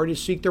the majority to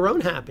seek their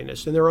own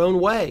happiness in their own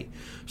way,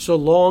 so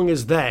long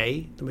as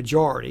they, the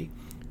majority,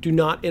 do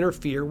not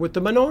interfere with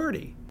the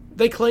minority.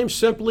 They claim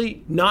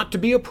simply not to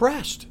be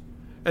oppressed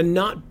and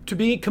not to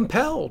be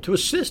compelled to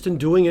assist in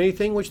doing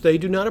anything which they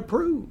do not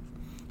approve.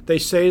 They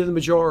say to the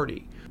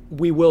majority,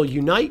 we will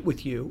unite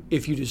with you,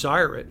 if you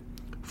desire it,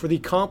 for the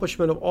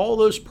accomplishment of all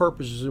those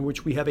purposes in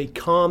which we have a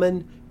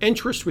common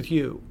interest with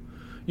you.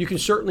 You can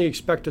certainly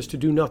expect us to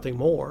do nothing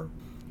more.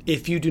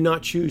 If you do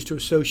not choose to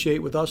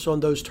associate with us on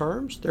those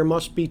terms, there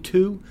must be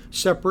two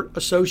separate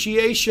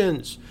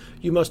associations.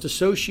 You must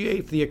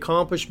associate for the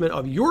accomplishment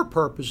of your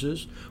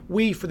purposes,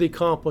 we for the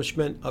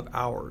accomplishment of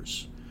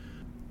ours.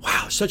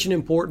 Wow, such an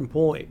important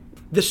point.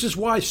 This is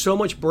why so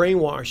much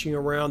brainwashing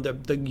around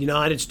the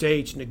United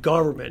States and the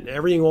government and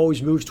everything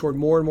always moves toward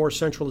more and more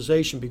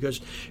centralization, because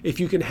if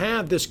you can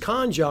have this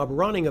con job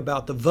running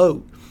about the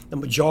vote, the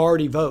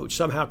majority vote,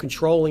 somehow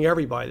controlling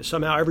everybody, that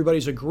somehow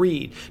everybody's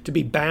agreed to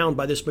be bound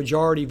by this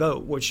majority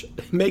vote, which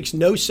makes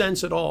no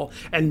sense at all,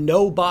 and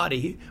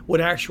nobody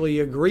would actually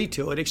agree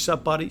to it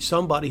except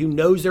somebody who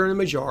knows they're in the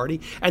majority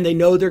and they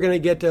know they're going to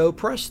get to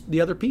oppress the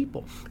other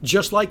people.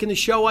 Just like in the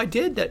show I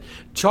did that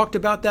talked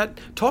about that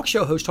talk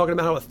show host talking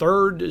about how a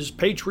third is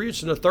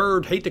patriots and a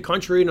third hate the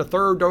country and a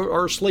third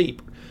are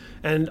asleep.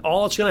 And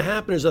all that's going to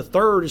happen is a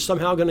third is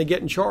somehow going to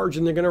get in charge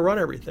and they're going to run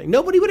everything.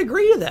 Nobody would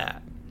agree to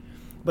that.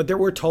 But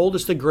we're told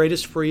it's the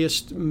greatest,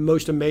 freest,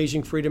 most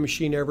amazing freedom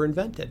machine ever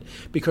invented,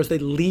 because they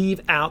leave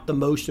out the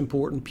most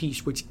important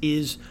piece, which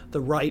is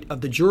the right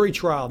of the jury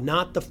trial,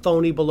 not the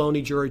phony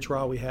baloney jury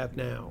trial we have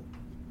now.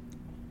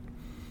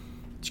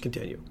 Let's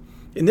continue.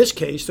 In this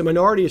case, the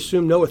minority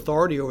assume no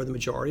authority over the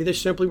majority. They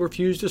simply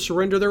refuse to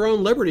surrender their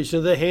own liberties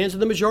into the hands of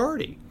the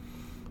majority.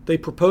 They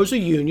propose a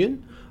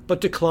union,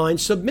 but decline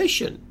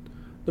submission.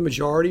 The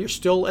majority are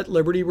still at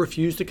liberty to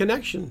refuse the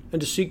connection and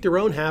to seek their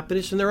own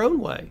happiness in their own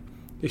way.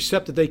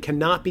 except that they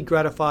cannot be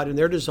gratified in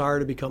their desire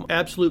to become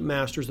absolute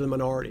masters of the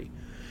minority.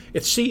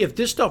 If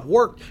this stuff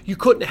worked, you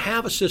couldn't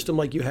have a system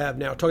like you have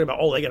now, talking about,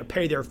 they got to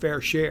pay their fair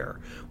share.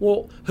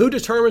 Well, who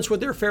determines what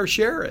their fair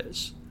share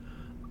is?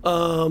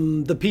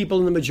 The people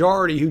in the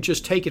majority who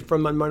just take it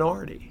from a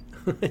minority.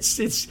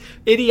 It's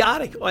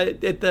idiotic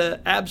at the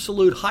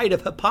absolute height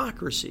of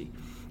hypocrisy.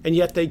 And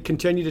yet they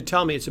continue to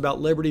tell me it's about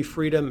liberty,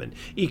 freedom, and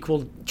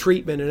equal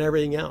treatment and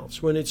everything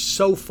else, when it's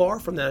so far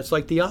from that. It's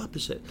like the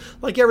opposite.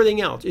 Like everything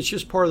else, it's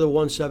just part of the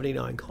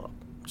 179 Club.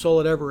 That's all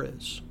it ever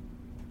is.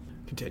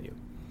 Continue.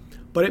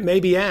 But it may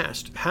be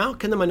asked, how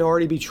can the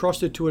minority be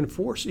trusted to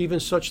enforce even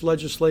such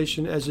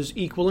legislation as is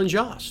equal and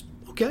just?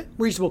 Okay,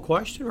 reasonable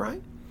question,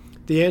 right?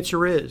 The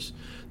answer is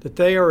that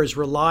they are as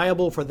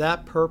reliable for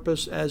that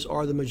purpose as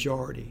are the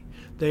majority.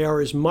 They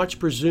are as much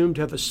presumed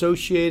to have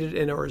associated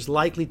and are as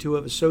likely to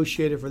have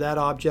associated for that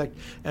object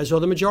as are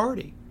the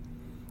majority.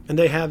 And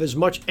they have as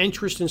much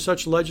interest in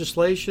such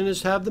legislation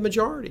as have the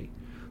majority.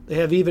 They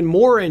have even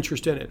more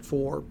interest in it,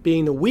 for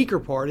being the weaker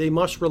party, they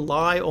must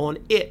rely on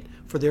it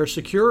for their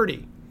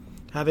security,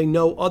 having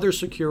no other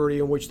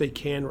security on which they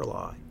can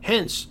rely.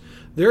 Hence,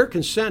 their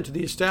consent to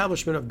the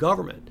establishment of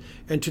government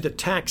and to the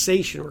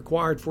taxation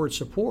required for its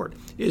support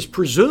is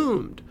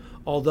presumed,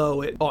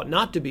 although it ought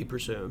not to be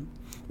presumed,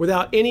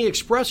 without any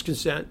express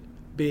consent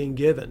being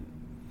given.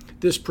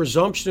 This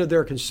presumption of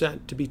their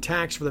consent to be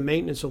taxed for the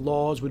maintenance of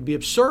laws would be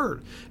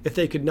absurd if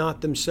they could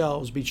not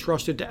themselves be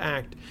trusted to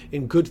act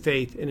in good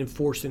faith in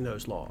enforcing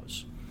those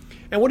laws.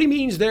 And what he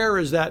means there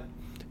is that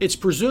it's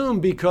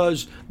presumed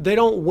because they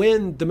don't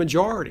win the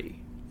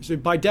majority. So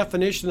by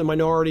definition, the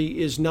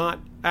minority is not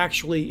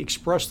actually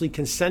expressly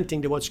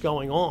consenting to what's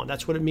going on.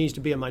 That's what it means to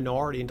be a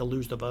minority and to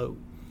lose the vote.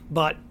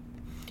 But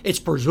it's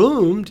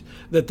presumed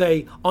that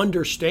they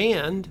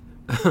understand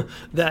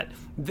that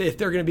if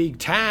they're going to be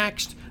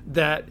taxed,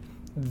 that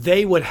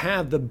they would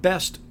have the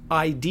best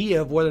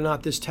idea of whether or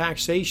not this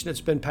taxation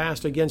that's been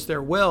passed against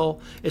their will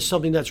is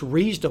something that's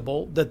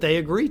reasonable that they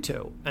agree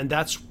to. And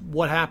that's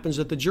what happens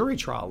at the jury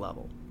trial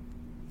level.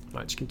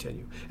 Let's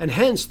continue. And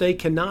hence they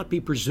cannot be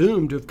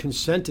presumed to have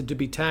consented to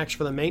be taxed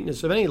for the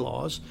maintenance of any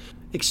laws,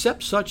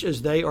 except such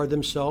as they are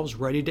themselves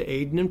ready to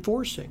aid in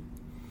enforcing.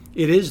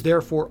 It is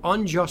therefore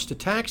unjust to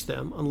tax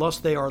them unless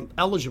they are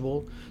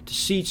eligible to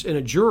seats in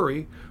a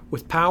jury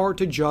with power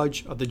to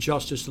judge of the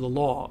justice of the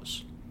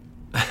laws.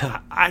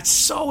 It's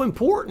so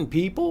important,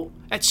 people.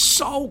 It's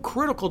so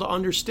critical to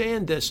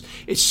understand this.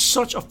 It's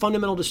such a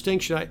fundamental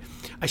distinction.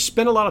 I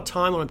spend a lot of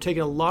time, and I'm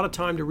taking a lot of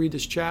time to read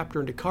this chapter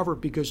and to cover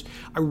it because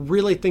I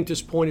really think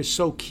this point is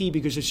so key,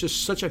 because it's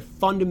just such a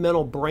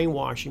fundamental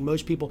brainwashing.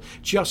 Most people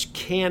just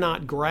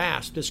cannot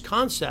grasp this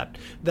concept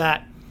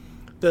that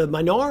the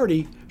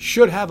minority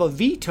should have a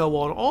veto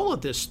on all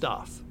of this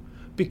stuff,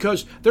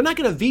 because they're not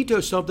going to veto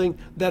something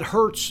that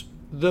hurts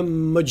the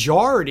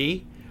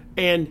majority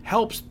and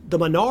helps the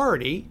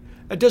minority.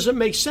 It doesn't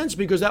make sense,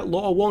 because that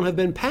law won't have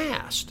been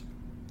passed,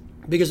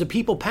 because the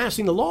people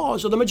passing the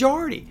laws are the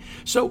majority.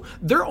 So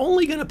they're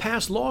only going to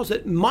pass laws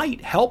that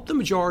might help the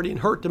majority and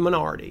hurt the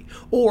minority,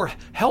 or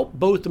help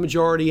both the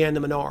majority and the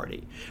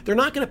minority. They're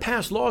not going to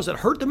pass laws that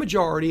hurt the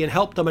majority and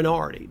help the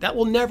minority. That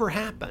will never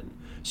happen.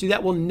 See,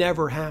 that will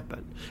never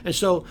happen. And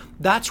so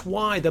that's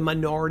why the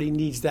minority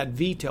needs that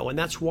veto, and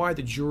that's why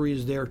the jury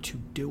is there to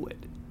do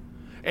it.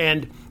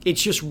 And it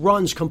just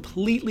runs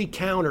completely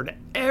counter to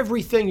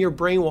everything you're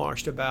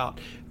brainwashed about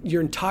your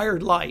entire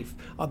life,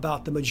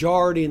 about the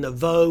majority and the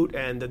vote,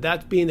 and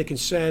that being the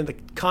consent, the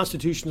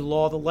Constitution, the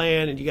law of the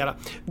land, and you got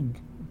to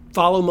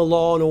follow the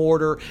law and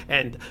order,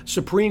 and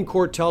Supreme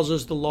Court tells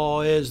us the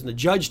law is, and the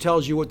judge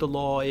tells you what the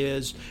law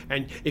is,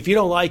 and if you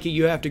don't like it,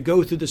 you have to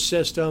go through the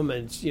system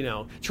and,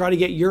 try to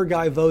get your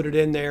guy voted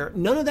in there.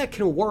 None of that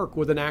can work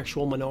with an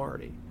actual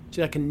minority. So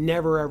that can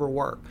never, ever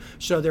work.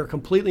 So they're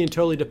completely and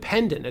totally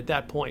dependent at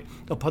that point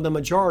upon the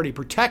majority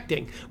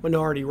protecting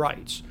minority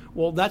rights.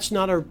 Well, that's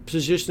not a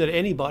position that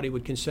anybody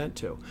would consent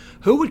to.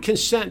 Who would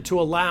consent to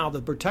allow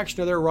the protection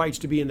of their rights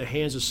to be in the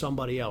hands of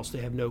somebody else they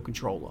have no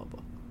control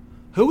over?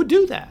 Who would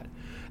do that?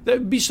 That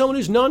would be someone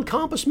who's non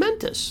compos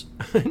mentis.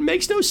 It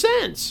makes no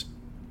sense.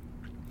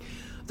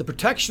 The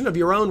protection of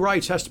your own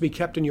rights has to be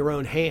kept in your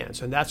own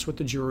hands, and that's what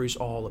the jury's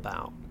all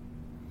about.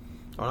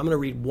 All right, I'm going to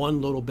read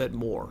one little bit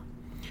more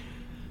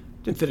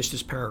and finish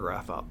this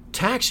paragraph up.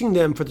 Taxing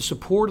them for the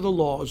support of the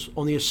laws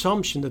on the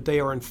assumption that they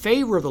are in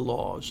favor of the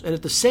laws, and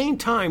at the same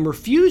time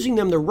refusing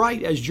them the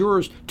right as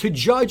jurors to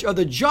judge of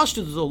the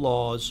justice of the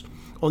laws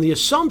on the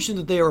assumption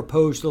that they are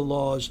opposed to the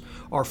laws,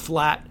 are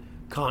flat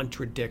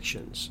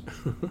contradictions.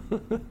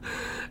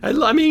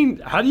 I mean,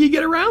 how do you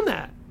get around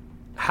that?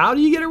 How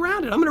do you get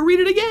around it? I'm going to read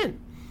it again.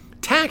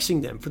 Taxing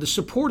them for the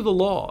support of the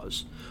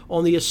laws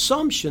on the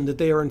assumption that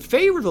they are in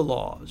favor of the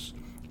laws,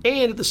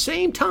 and at the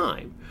same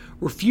time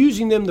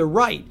refusing them the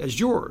right as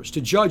jurors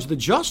to judge the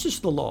justice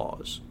of the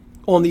laws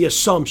on the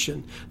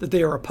assumption that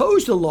they are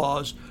opposed to the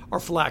laws, are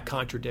flat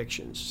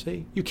contradictions.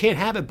 See, you can't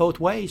have it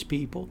both ways,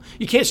 people.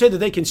 You can't say that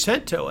they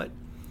consent to it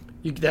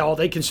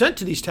They consent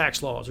to these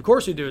tax laws. Of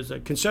course they do. It's the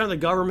consent of the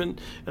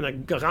government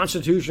and the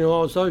Constitution and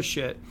all this other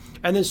shit.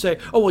 And then say,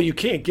 oh, well, you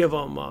can't give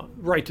them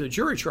right to the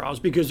jury trials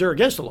because they're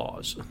against the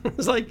laws.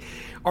 It's like,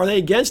 are they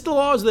against the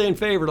laws or are they in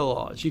favor of the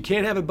laws? You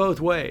can't have it both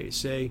ways.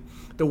 See?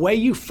 The way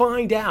you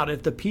find out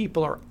if the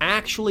people are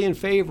actually in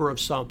favor of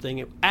something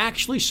and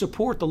actually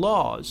support the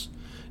laws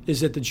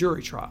is at the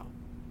jury trial.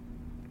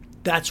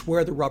 That's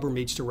where the rubber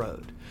meets the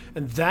road.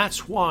 And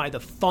that's why the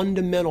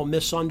fundamental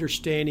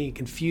misunderstanding and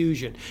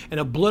confusion and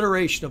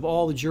obliteration of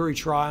all the jury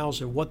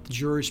trials and what the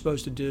jury is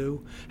supposed to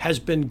do has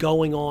been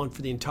going on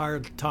for the entire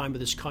time of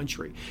this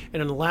country.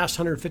 And in the last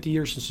 150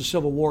 years since the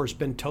Civil War, it's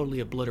been totally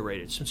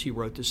obliterated since he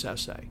wrote this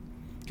essay.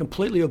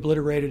 Completely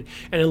obliterated.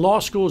 And in law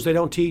schools, they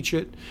don't teach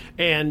it.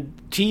 And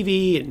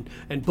TV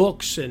and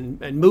books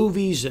and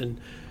movies and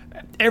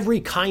every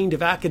kind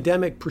of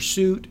academic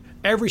pursuit,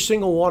 every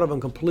single one of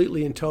them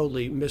completely and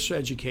totally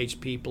miseducates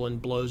people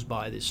and blows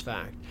by this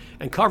fact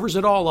and covers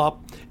it all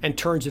up and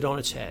turns it on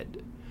its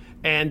head.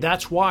 And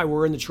that's why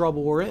we're in the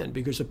trouble we're in,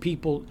 because the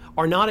people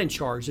are not in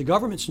charge. The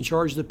government's in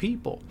charge of the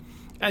people.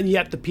 And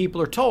yet the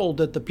people are told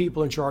that the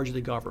people are in charge of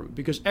the government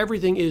because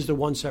everything is the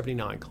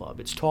 179 Club.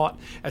 It's taught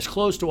as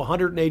close to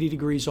 180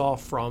 degrees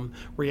off from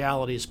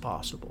reality as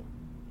possible.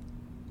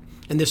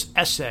 And this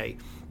essay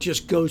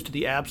just goes to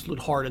the absolute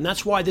heart. And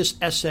that's why this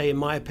essay, in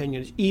my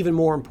opinion, is even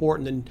more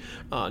important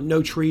than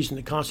No Treason,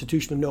 the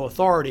Constitution of No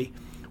Authority,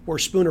 where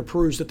Spooner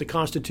proves that the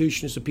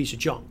Constitution is a piece of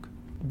junk.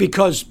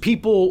 Because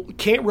people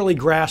can't really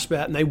grasp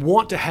that, and they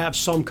want to have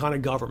some kind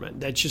of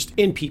government that's just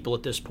in people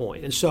at this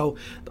point. And so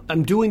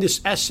I'm doing this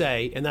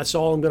essay, and that's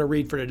all I'm going to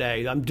read for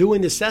today. I'm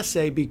doing this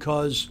essay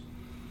because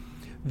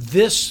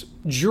this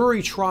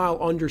jury trial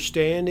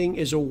understanding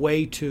is a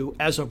way to,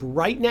 as of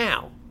right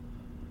now,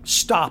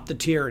 stop the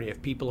tyranny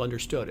if people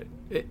understood it.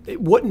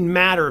 It wouldn't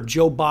matter if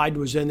Joe Biden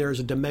was in there as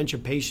a dementia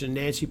patient and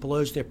Nancy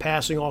Pelosi, they're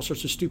passing all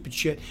sorts of stupid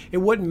shit. It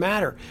wouldn't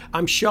matter.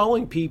 I'm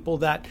showing people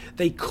that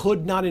they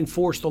could not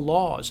enforce the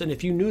laws. And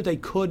if you knew they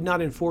could not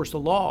enforce the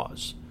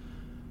laws,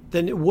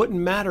 then it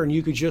wouldn't matter and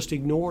you could just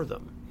ignore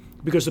them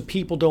because the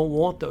people don't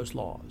want those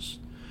laws.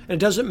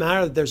 And it doesn't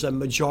matter that there's a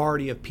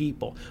majority of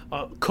people,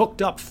 a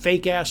cooked up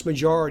fake-ass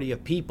majority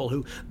of people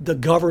who the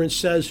government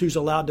says who's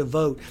allowed to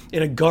vote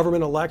in a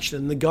government election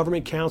and the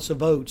government counts the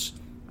votes.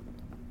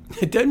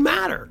 It doesn't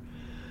matter.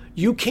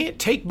 You can't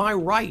take my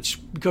rights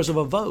because of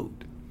a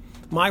vote.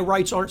 My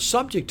rights aren't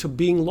subject to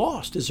being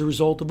lost as a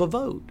result of a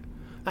vote.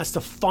 That's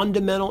the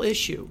fundamental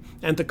issue.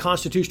 And the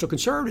constitutional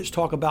conservatives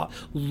talk about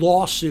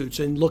lawsuits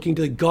and looking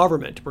to the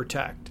government to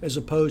protect, as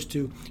opposed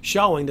to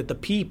showing that the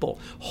people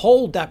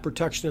hold that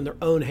protection in their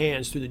own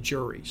hands through the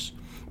juries.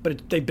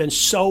 But they've been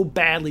so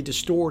badly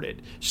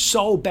distorted,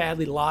 so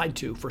badly lied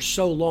to for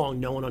so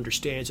long, no one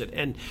understands it.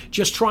 And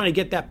just trying to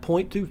get that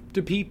point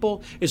to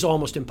people is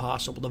almost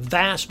impossible. The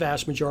vast,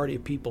 vast majority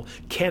of people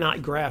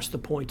cannot grasp the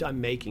point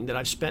I'm making, that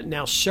I've spent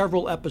now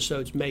several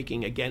episodes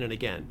making again and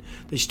again.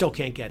 They still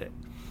can't get it.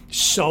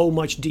 So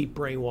much deep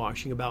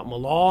brainwashing about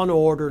law and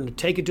order and to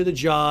take it to the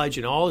judge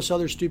and all this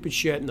other stupid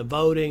shit and the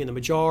voting and the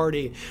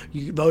majority,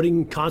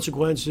 voting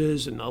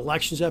consequences and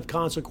elections have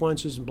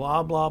consequences and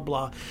blah, blah,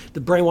 blah.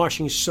 The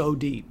brainwashing is so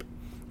deep.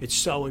 It's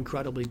so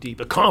incredibly deep.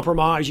 A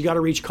compromise, you got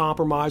to reach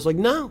compromise. Like,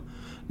 no,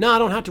 I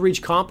don't have to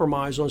reach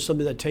compromise on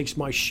something that takes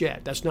my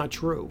shit. That's not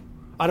true.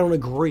 I don't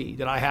agree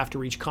that I have to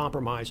reach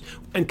compromise.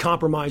 And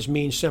compromise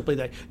means simply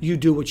that you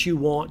do what you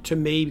want to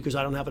me because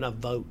I don't have enough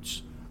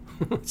votes.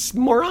 It's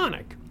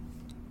moronic.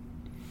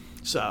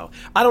 So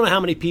I don't know how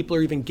many people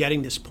are even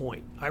getting this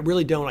point. I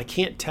really don't. I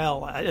can't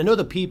tell. I know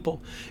the people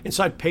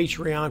inside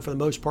Patreon, for the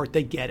most part,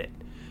 they get it.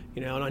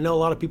 And I know a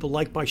lot of people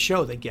like my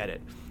show, they get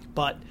it.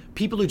 But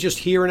people who just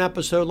hear an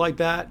episode like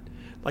that,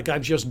 like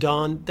I've just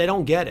done, they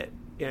don't get it.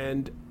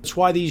 And that's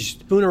why these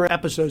Spooner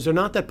episodes, they're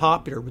not that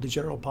popular with the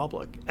general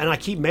public. And I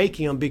keep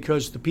making them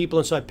because the people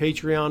inside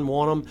Patreon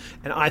want them,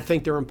 and I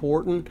think they're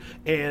important.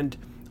 And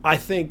I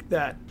think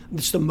that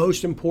it's the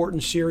most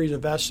important series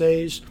of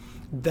essays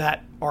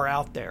that are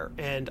out there.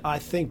 And I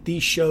think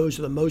these shows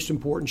are the most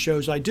important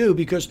shows I do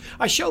because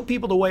I show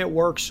people the way it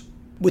works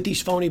with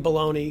these phony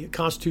baloney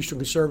constitutional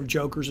conservative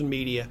jokers in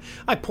media.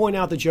 I point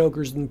out the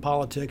jokers in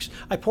politics.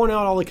 I point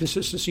out all the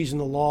consistencies in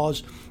the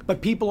laws,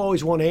 but people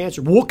always want to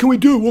answer, what can we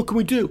do? What can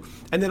we do?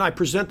 And then I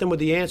present them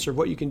with the answer of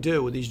what you can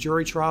do with these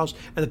jury trials,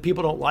 and the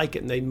people don't like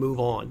it and they move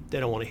on.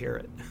 They don't want to hear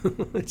it.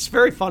 It's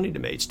very funny to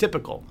me. It's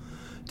typical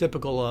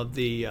of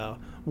the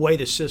way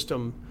the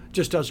system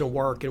just doesn't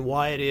work and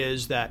why it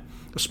is that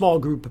a small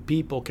group of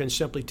people can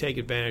simply take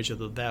advantage of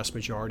the vast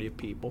majority of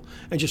people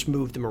and just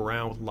move them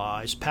around with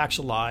lies, packs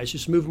of lies,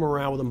 just move them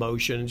around with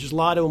emotion and just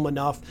lie to them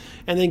enough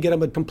and then get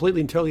them to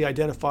completely and totally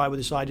identify with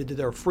this idea that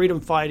they're a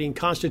freedom-fighting,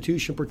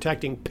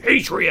 Constitution-protecting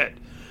patriot.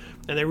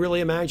 And they really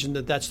imagine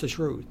that that's the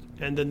truth.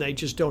 And then they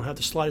just don't have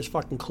the slightest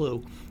fucking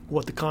clue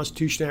what the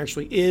Constitution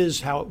actually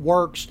is, how it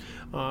works,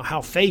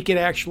 how fake it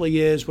actually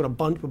is, what a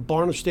bunch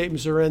of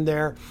statements are in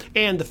there,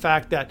 and the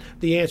fact that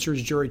the answer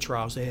is jury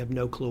trials. They have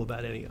no clue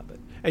about any of it.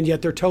 And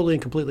yet they're totally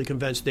and completely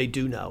convinced they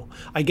do know.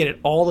 I get it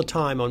all the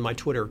time on my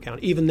Twitter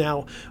account. Even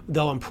now,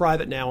 though I'm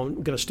private now, I'm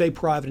going to stay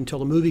private until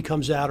the movie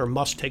comes out or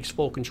Musk takes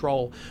full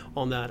control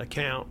on that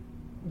account,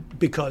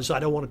 because I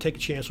don't want to take a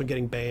chance on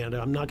getting banned.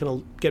 I'm not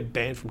going to get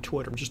banned from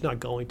Twitter. I'm just not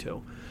going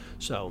to.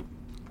 So,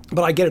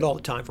 but I get it all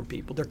the time from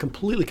people. They're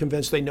completely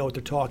convinced they know what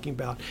they're talking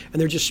about,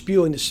 and they're just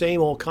spewing the same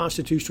old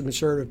constitutional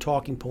conservative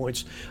talking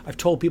points. I've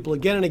told people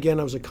again and again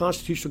I was a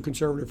constitutional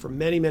conservative for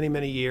many, many,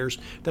 many years.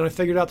 Then I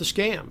figured out the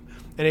scam,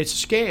 and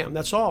it's a scam,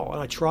 that's all.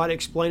 And I try to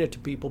explain it to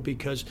people,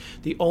 because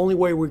the only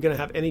way we're going to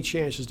have any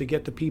chance is to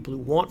get the people who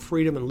want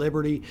freedom and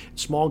liberty and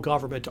small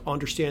government to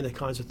understand the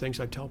kinds of things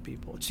I tell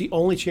people. It's the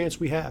only chance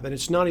we have, and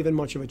it's not even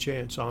much of a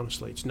chance,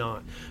 honestly. It's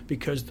not,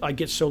 because I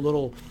get so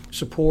little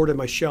support and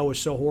my show is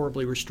so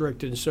horribly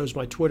restricted, and so is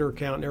my Twitter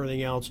account and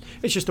everything else.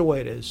 It's just the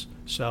way it is.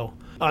 So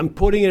I'm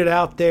putting it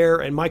out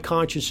there, and my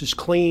conscience is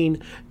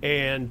clean,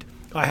 and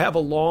I have a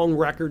long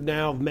record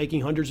now of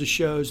making hundreds of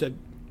shows that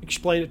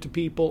explain it to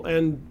people,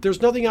 and there's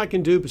nothing I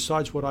can do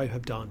besides what I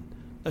have done.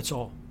 That's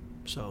all.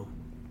 So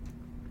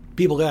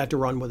people have to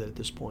run with it at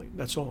this point.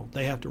 That's all.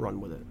 They have to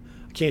run with it.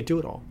 I can't do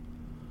it all.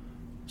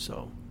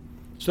 So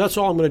that's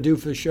all I'm going to do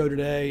for the show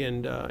today.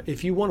 And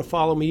if you want to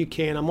follow me, you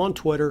can. I'm on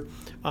Twitter.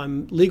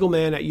 I'm Legal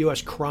Man at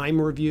U.S. Crime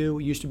Review.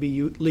 It used to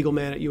be Legal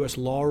Man at U.S.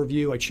 Law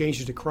Review. I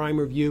changed it to Crime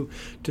Review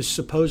to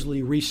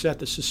supposedly reset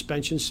the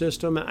suspension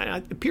system.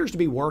 It appears to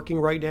be working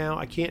right now.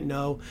 I can't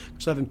know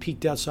because I haven't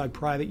peeked outside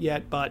private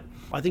yet, but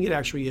I think it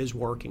actually is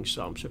working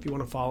some. So if you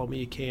want to follow me,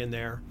 you can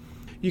there.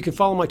 You can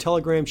follow my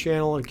Telegram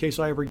channel in case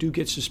I ever do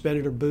get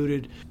suspended or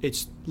booted.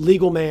 It's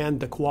Legal Man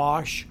the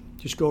Quash.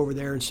 Just go over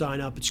there and sign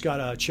up. It's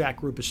got a chat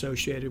group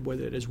associated with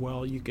it as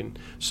well. You can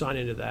sign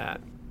into that.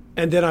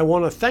 And then I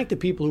want to thank the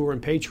people who are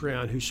in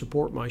Patreon who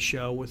support my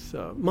show with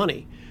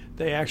money.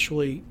 They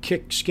actually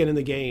kick skin in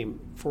the game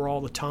for all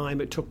the time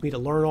it took me to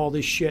learn all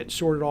this shit,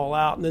 sort it all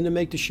out, and then to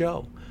make the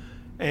show.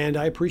 And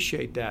I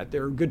appreciate that.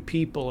 They're good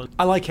people. And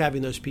I like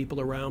having those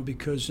people around,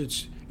 because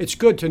it's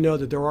good to know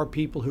that there are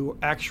people who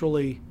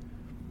actually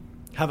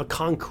have a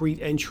concrete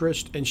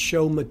interest and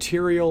show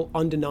material,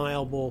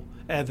 undeniable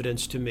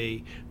evidence to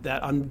me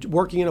that I'm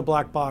working in a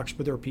black box,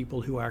 but there are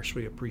people who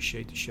actually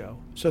appreciate the show.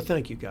 So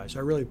thank you guys.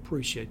 I really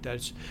appreciate that.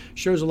 It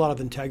shows a lot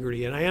of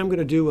integrity. And I am going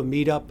to do a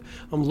meetup.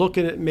 I'm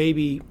looking at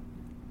maybe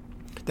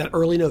that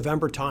early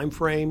November time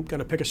frame, going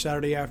to pick a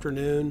Saturday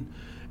afternoon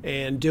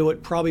and do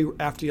it probably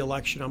after the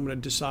election. I'm going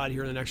to decide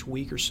here in the next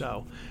week or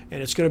so.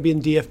 And it's going to be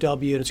in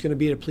DFW, and it's going to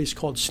be at a place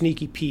called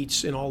Sneaky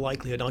Pete's in all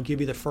likelihood. I'll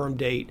give you the firm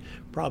date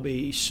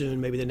probably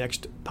soon, maybe the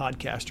next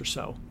podcast or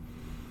so.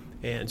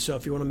 And so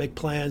if you want to make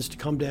plans to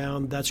come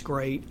down, that's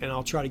great. And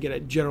I'll try to get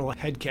a general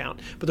head count.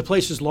 But the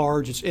place is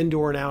large. It's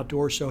indoor and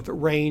outdoor. So if it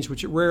rains,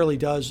 which it rarely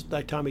does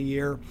that time of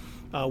year,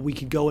 we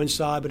could go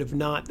inside. But if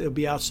not, it'll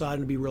be outside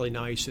and it'll be really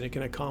nice. And it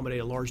can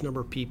accommodate a large number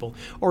of people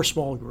or a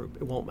small group.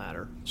 It won't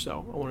matter.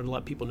 So I wanted to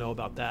let people know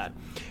about that.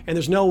 And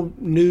there's no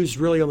news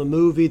really on the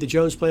movie, The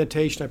Jones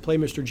Plantation. I play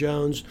Mr.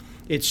 Jones.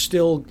 It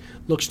still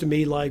looks to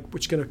me like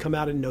it's going to come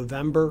out in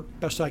November,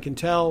 best I can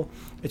tell.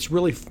 I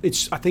think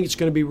it's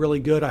going to be really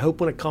good. I hope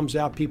when it comes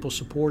out, people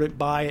support it,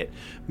 buy it,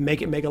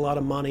 make a lot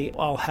of money.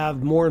 I'll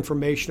have more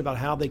information about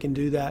how they can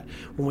do that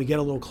when we get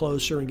a little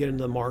closer and get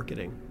into the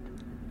marketing.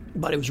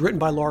 But it was written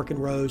by Larkin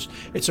Rose.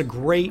 It's a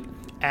great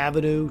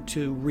avenue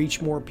to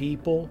reach more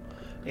people.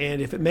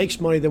 And if it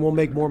makes money, then we'll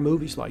make more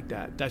movies like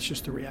that. That's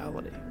just the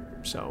reality.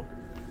 So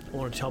I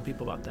want to tell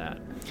people about that.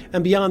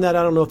 And beyond that,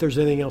 I don't know if there's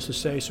anything else to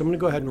say, so I'm going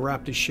to go ahead and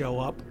wrap this show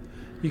up.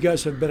 You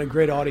guys have been a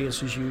great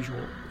audience as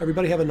usual.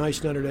 Everybody have a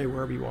nice night or day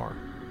wherever you are.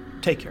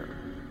 Take care.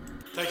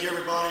 Thank you,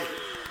 everybody.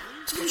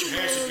 Let's put your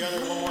hands together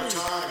one more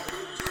time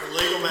for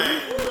Legal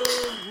Man.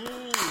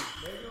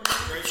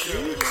 Great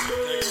show.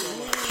 Thanks so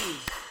much.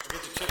 I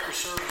get to tip your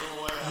servers on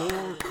the way out.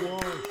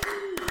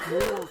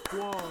 More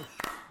quash.